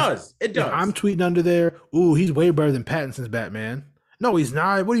because it does. I'm tweeting under there. Ooh, he's way better than Pattinson's Batman. No, he's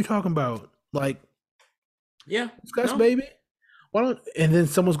not. What are you talking about? Like, discuss, baby. Why don't? And then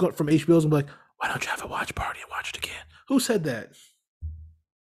someone's going from HBO's and be like, why don't you have a watch party and watch it again? Who said that?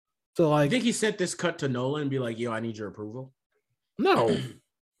 So like, I think he sent this cut to Nolan and be like, yo, I need your approval. No.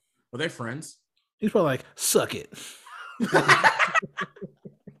 Were they friends? He's probably like, suck it.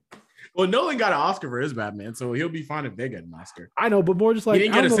 Well, Nolan got an Oscar for his Batman, so he'll be fine if they get an Oscar. I know, but more just like he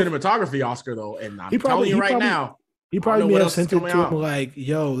didn't get a cinematography Oscar though, and I'm telling you right now, he probably may have sent it to him like,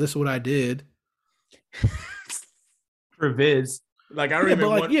 "Yo, this is what I did." For Viz, like I don't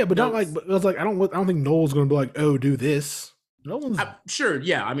even. But not like. But I was like, I don't think Noel's gonna be like, "Oh, do this." Nolan's sure,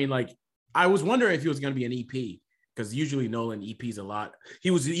 yeah. I mean, like, I was wondering if he was gonna be an EP because usually Nolan EPs a lot. He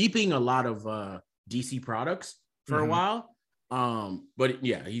was EPing a lot of DC products for a while. But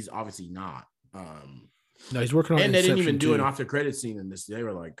yeah, he's obviously not. No, he's working on. And they didn't even do an after credit scene in this. They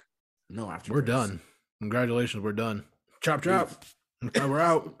were like, "No, after we're done. Congratulations, we're done. Chop chop. We're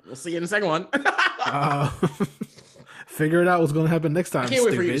out. We'll see you in the second one." Figure it out what's going to happen next time. I can't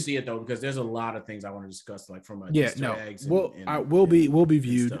wait for you to see it though, because there's a lot of things I want to discuss, like from eggs. We'll be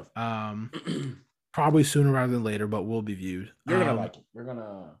viewed. Probably sooner rather than later, but we'll be viewed. You're gonna like it. We're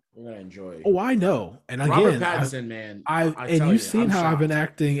gonna enjoy. Oh, I know. And Robert again, Pattinson, man. You've seen how I've been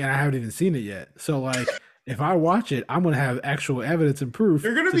acting, and I haven't even seen it yet. So like, if I watch it, I'm gonna have actual evidence and proof.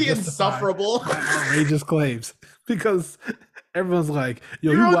 You're gonna be insufferable. My outrageous claims because everyone's like,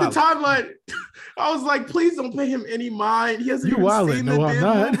 "Yo, you're on the timeline." I was like, "Please don't pay him any mind. He hasn't even seen the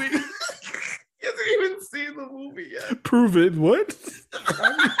damn movie. He hasn't even seen the movie yet. Prove it. What?"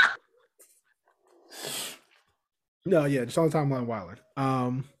 No, yeah, just on the timeline, Wilder.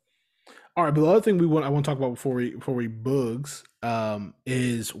 All right, but the other thing I want to talk about before we bugs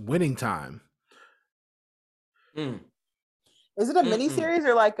is Winning Time. Is it a mini series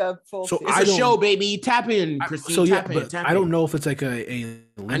or like a full? So it's a show, baby. Tap in, Christine. Tap in. I don't know if it's like a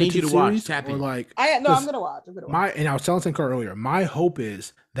I need you to watch. Tap in. Like I'm gonna watch. And I was telling Sinclair earlier. My hope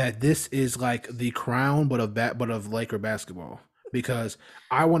is that this is like The Crown, but of Laker basketball, because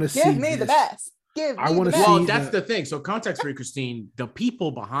I want to see. Give me the best. I want to see. Well, that's the thing. So context for you, Christine. The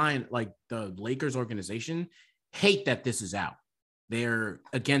people behind like the Lakers organization hate that this is out. They're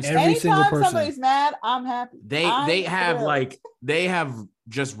against every single person. Somebody's mad, I'm happy. They have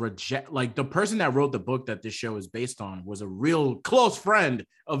just reject like the person that wrote the book that this show is based on was a real close friend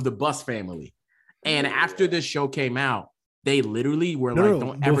of the Bus family. And after this show came out, they literally were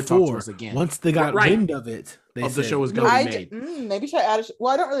don't ever talk to us again. Once they got wind of it, they said the show was going to be made. Maybe should I add it?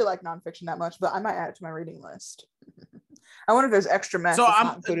 Well, I don't really like nonfiction that much, but I might add it to my reading list. I wonder if there's extra mess. So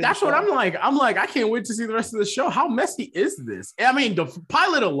that's what I'm like. I'm like, I can't wait to see the rest of the show. How messy is this? I mean, the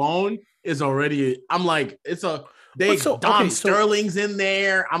pilot alone is already. I'm like, Sterling's in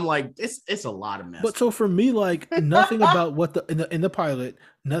there. I'm like, it's a lot of mess. But so for me, like nothing about what in the pilot,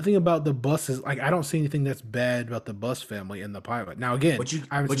 nothing about the buses. Like I don't see anything that's bad about the Bus family in the pilot. Now again, but you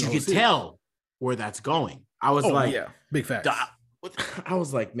can tell where that's going. I was big facts. I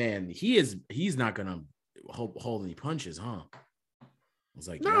was like, man, he's not gonna hold any punches, huh? I was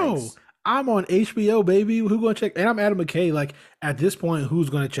like, no. Yikes. I'm on HBO, baby. Who gonna check? And I'm Adam McKay. Like at this point, who's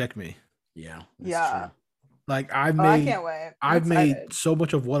gonna check me? Yeah, yeah. True. Like I can't wait. I've made so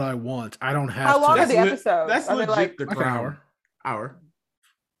much of what I want. I don't have. How long are the episodes? That's legit. Like an hour.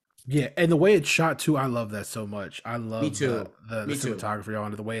 Yeah, and the way it's shot too, I love that so much. I love the cinematography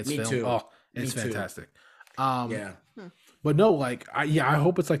on it, the way it's filmed. Too. Oh, it's fantastic. Yeah. But no, like I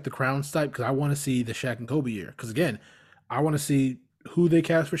hope it's like the Crown type because I want to see the Shaq and Kobe year. Because again, I want to see who they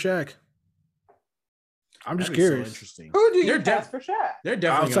cast for Shaq. I'm just curious. So interesting. Who do you cast for Shaq? They're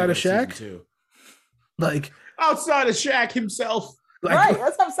definitely outside of Shaq too. Like outside of Shaq himself. Like, right,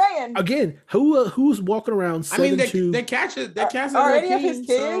 that's what I'm saying. Again, who's walking around? I mean, they catch it. They catch it. Are any of his kids?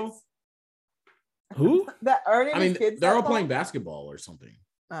 So... Who? His kids they're all playing basketball or something.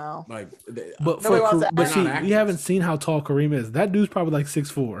 Oh, like, but see, we haven't seen how tall Kareem is. That dude's probably like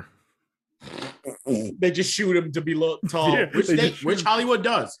 6'4". They just shoot him to be tall, yeah, which Hollywood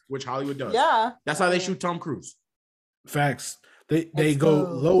does. Yeah, that's how they shoot Tom Cruise. Facts. They go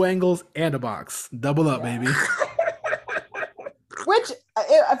low angles and a box, double up, baby. Which,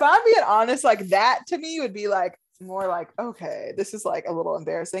 if I'm being honest, like that to me would be like more like, okay, this is like a little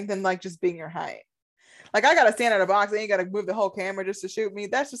embarrassing than like just being your height. Like I gotta stand in a box and you gotta move the whole camera just to shoot me.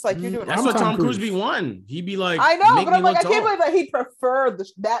 That's just like you're doing. That's what Tom Cruise be one. He'd be like, I know, but I'm like, I can't believe that he'd prefer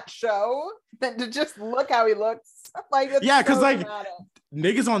that show than to just look how he looks. Like, yeah, because like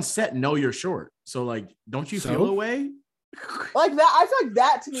niggas on set know you're short, so like, don't you feel a way? Like that, I feel like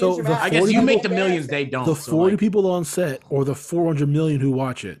that to me. So is I guess you make the millions, they don't. The 40 people on set or the 400 million who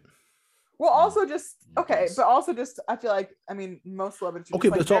watch it. Well, also just okay, but also just I feel like most celebrities. Okay,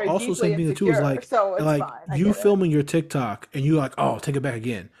 but it's also same thing too. Is like so it's like fine. you filming your TikTok and you like, oh, take it back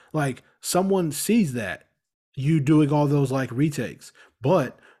again. Like someone sees that you doing all those like retakes,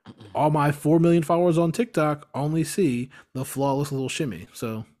 but all my 4 million followers on TikTok only see the flawless little shimmy.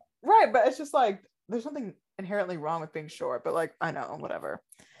 So right, but it's just like there's something inherently wrong with being short. But like I know, whatever.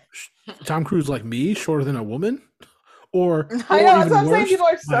 Tom Cruise like me, shorter than a woman. Or I know, that's what I'm worse, saying. People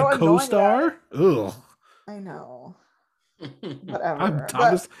are so my co-star. Ugh. I know. Whatever.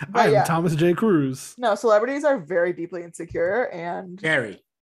 I'm Thomas J. Cruise. No, celebrities are very deeply insecure and very.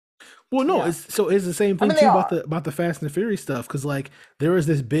 Well, no, it's the same thing too about the Fast and the Furious stuff because like there was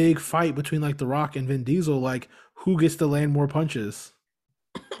this big fight between like The Rock and Vin Diesel, like who gets to land more punches.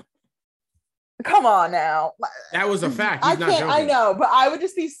 Come on now. That was a fact. He's not joking. I know, but I would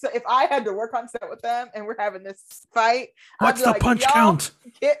just be if I had to work on set with them and we're having this fight. What's the punch count?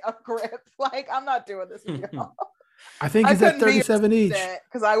 Get a grip. Like I'm not doing this with y'all. I think it's at 37 each.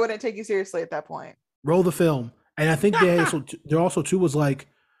 Because I wouldn't take you seriously at that point. Roll the film, and I think there also too was like,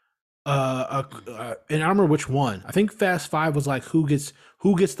 and I don't remember which one. I think Fast 5 was like who gets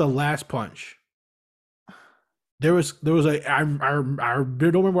the last punch. There was a I don't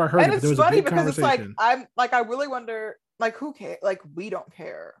remember where I heard and it. It's but there was funny a big because it's like I really wonder like who cares? Like we don't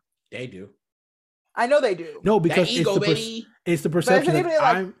care. They do. I know they do. No, because it's the perception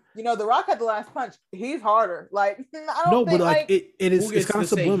that The Rock had the last punch. He's harder. Like I don't think, but like it's kind of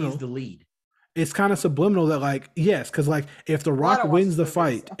subliminal. He's the lead. It's kind of subliminal that like yes, because like if The Rock wins the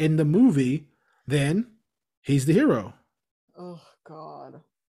fight in the movie, then he's the hero. Oh God.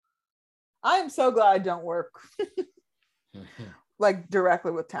 I am so glad I don't work like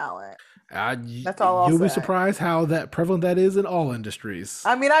directly with talent. That's all You'll be surprised how prevalent that is in all industries.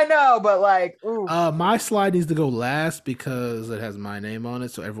 I mean, I know, but like, ooh. My slide needs to go last because it has my name on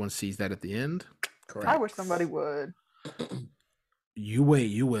it, so everyone sees that at the end. Correct. I wish somebody would. You wait,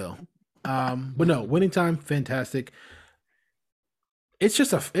 you will. But no, Winning Time, fantastic. It's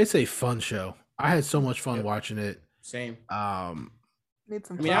just it's a fun show. I had so much fun watching it. Same.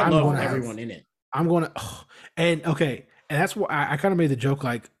 I love everyone in it. I'm going to, and that's why I kind of made the joke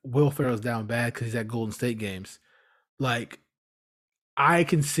like Will Ferrell's down bad because he's at Golden State games. Like, I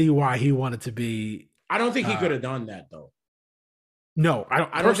can see why he wanted to be. I don't think he could have done that though. No, I don't.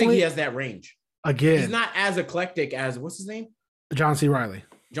 I don't think he has that range. Again, he's not as eclectic as what's his name? John C. Reilly.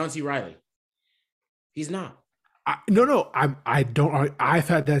 He's not. No. I don't. I've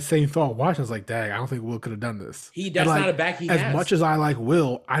had that same thought watching. I was like, dang, I don't think Will could have done this. That's not a back. As much as I like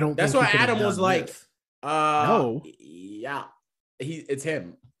Will, I don't. That's why Adam was like, no. Yeah, it's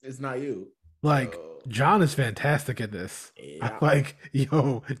him. It's not you. Like John is fantastic at this. Yeah. I'm like,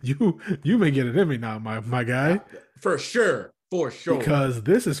 yo, you may get it in me now, my guy. For sure. Because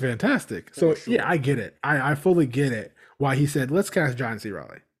this is fantastic. Yeah, I get it. I fully get it. Why he said, let's cast John C.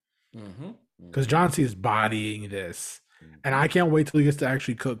 Reilly. Because John C. is bodying this. And I can't wait till he gets to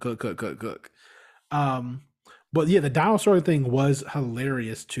actually cook. But yeah, the dinosaur thing was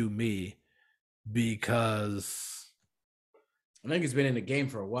hilarious to me because I think he's been in the game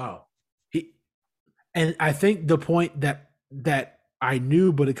for a while. And I think the point that I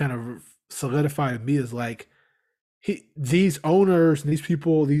knew, but it kind of solidified me is like these owners and these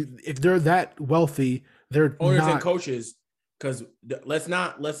people, if they're that wealthy, they're owners and coaches. Because let's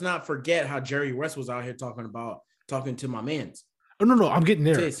not forget how Jerry West was out here talking to my mans. Oh no, I'm getting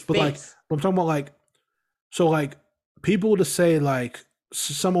there. But like, I'm talking about like, so like people to say like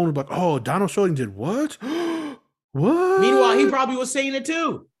someone like, oh, Donald Sterling did what? What? Meanwhile, he probably was saying it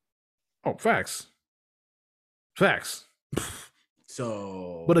too. Oh, facts.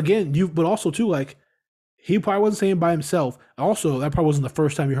 So, but again, but also too, like he probably wasn't saying by himself. Also, that probably wasn't the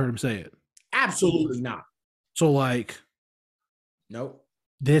first time you heard him say it. Absolutely not. So like. Nope.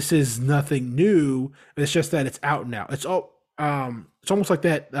 This is nothing new. It's just that it's out now. It's almost like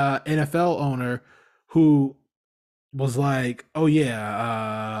that NFL owner who was like, "Oh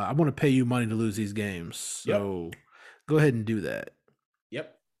yeah, I want to pay you money to lose these games, so go ahead and do that."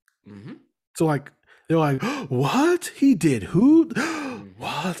 Yep. Mm-hmm. So like they're like, "What he did? Who?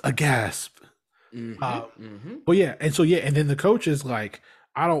 What? A gasp." But yeah, and then the coach is like,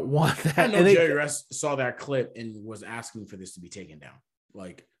 I don't want that. I know Jerry West saw that clip and was asking for this to be taken down,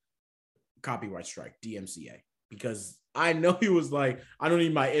 like copyright strike, DMCA, because I know he was like, I don't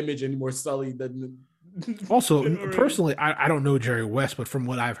need my image any more sullied than. Also, personally, I don't know Jerry West, but from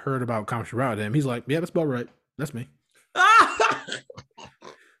what I've heard about comments about him, he's like, yeah, that's about right. That's me.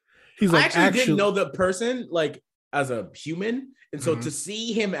 He's like, I actually didn't know the person. Like, as a human. And so to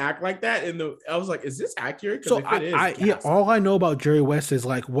see him act like that I was like, is this accurate? So all I know about Jerry West is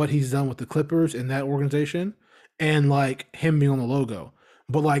like what he's done with the Clippers in that organization and like him being on the logo.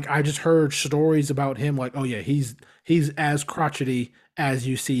 But like I just heard stories about him like, oh yeah, he's as crotchety as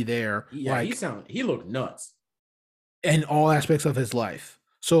you see there. Yeah, like, he looked nuts in all aspects of his life.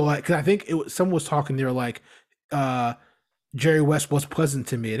 So like, cause I think someone was talking there like, Jerry West was pleasant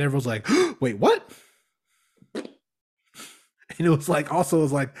to me, and everyone's like, wait, what? And it was like, also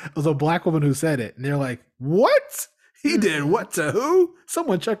it was a black woman who said it, and they're like, what? He did what to who?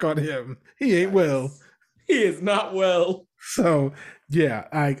 Someone check on him. He ain't well. He is not well. So yeah,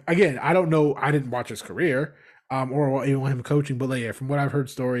 I don't know. I didn't watch his career, or even him coaching, but like, yeah, from what I've heard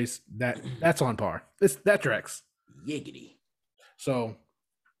stories, that's on par. That tracks. Yiggity. So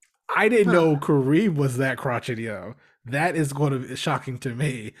I didn't know Kareem was that crotchety though. That is going to be shocking to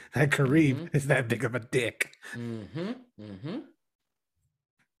me. That Kareem is that big of a dick. Can't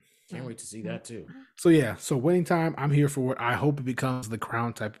wait to see that too. So yeah, so Winning Time, I'm here for it. I hope it becomes the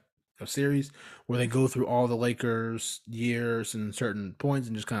Crown type of series where they go through all the Lakers years and certain points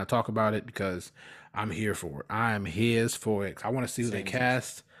and just kind of talk about it because I'm here for it. I'm his for it. I want to see who they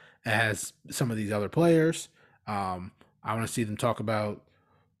cast as some of these other players. I want to see them talk about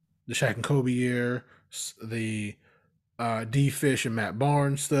the Shaq and Kobe year, the D Fish and Matt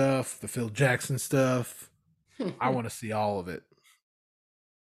Barnes stuff, the Phil Jackson stuff. I want to see all of it.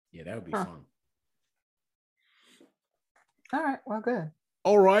 Yeah, that would be fun. All right, well, good.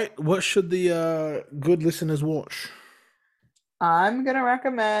 All right, what should the good listeners watch? I'm gonna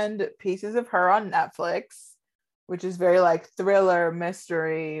recommend Pieces of Her on Netflix, which is very like thriller,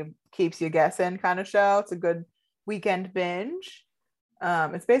 mystery, keeps you guessing kind of show. It's a good weekend binge.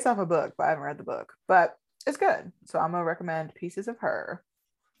 It's based off a book, but I haven't read the book, but it's good. So I'm gonna recommend Pieces of Her.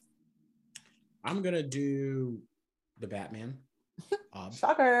 I'm gonna do The Batman.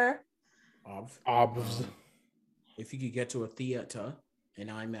 Shocker. If you could get to a theater in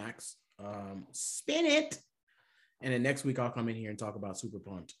IMAX, spin it. And then next week I'll come in here and talk about Super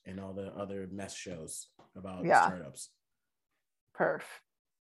Pumped and all the other mess shows about startups. Perf.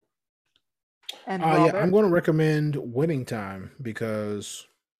 And I'm going to recommend Winning Time because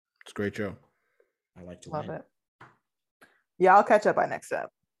it's a great show. I like to love win. it. Yeah, I'll catch up by next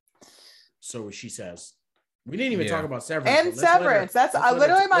up. So she says. We didn't even talk about Severance. And Severance. That's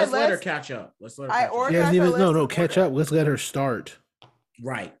literally my list. Let's let her catch up. Catch up. Let's let her start.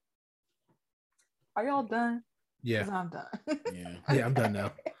 Right. Are y'all done? Yeah. I'm done. Yeah, I'm done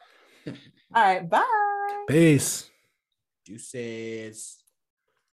now. All right. Bye. Peace. Deuces.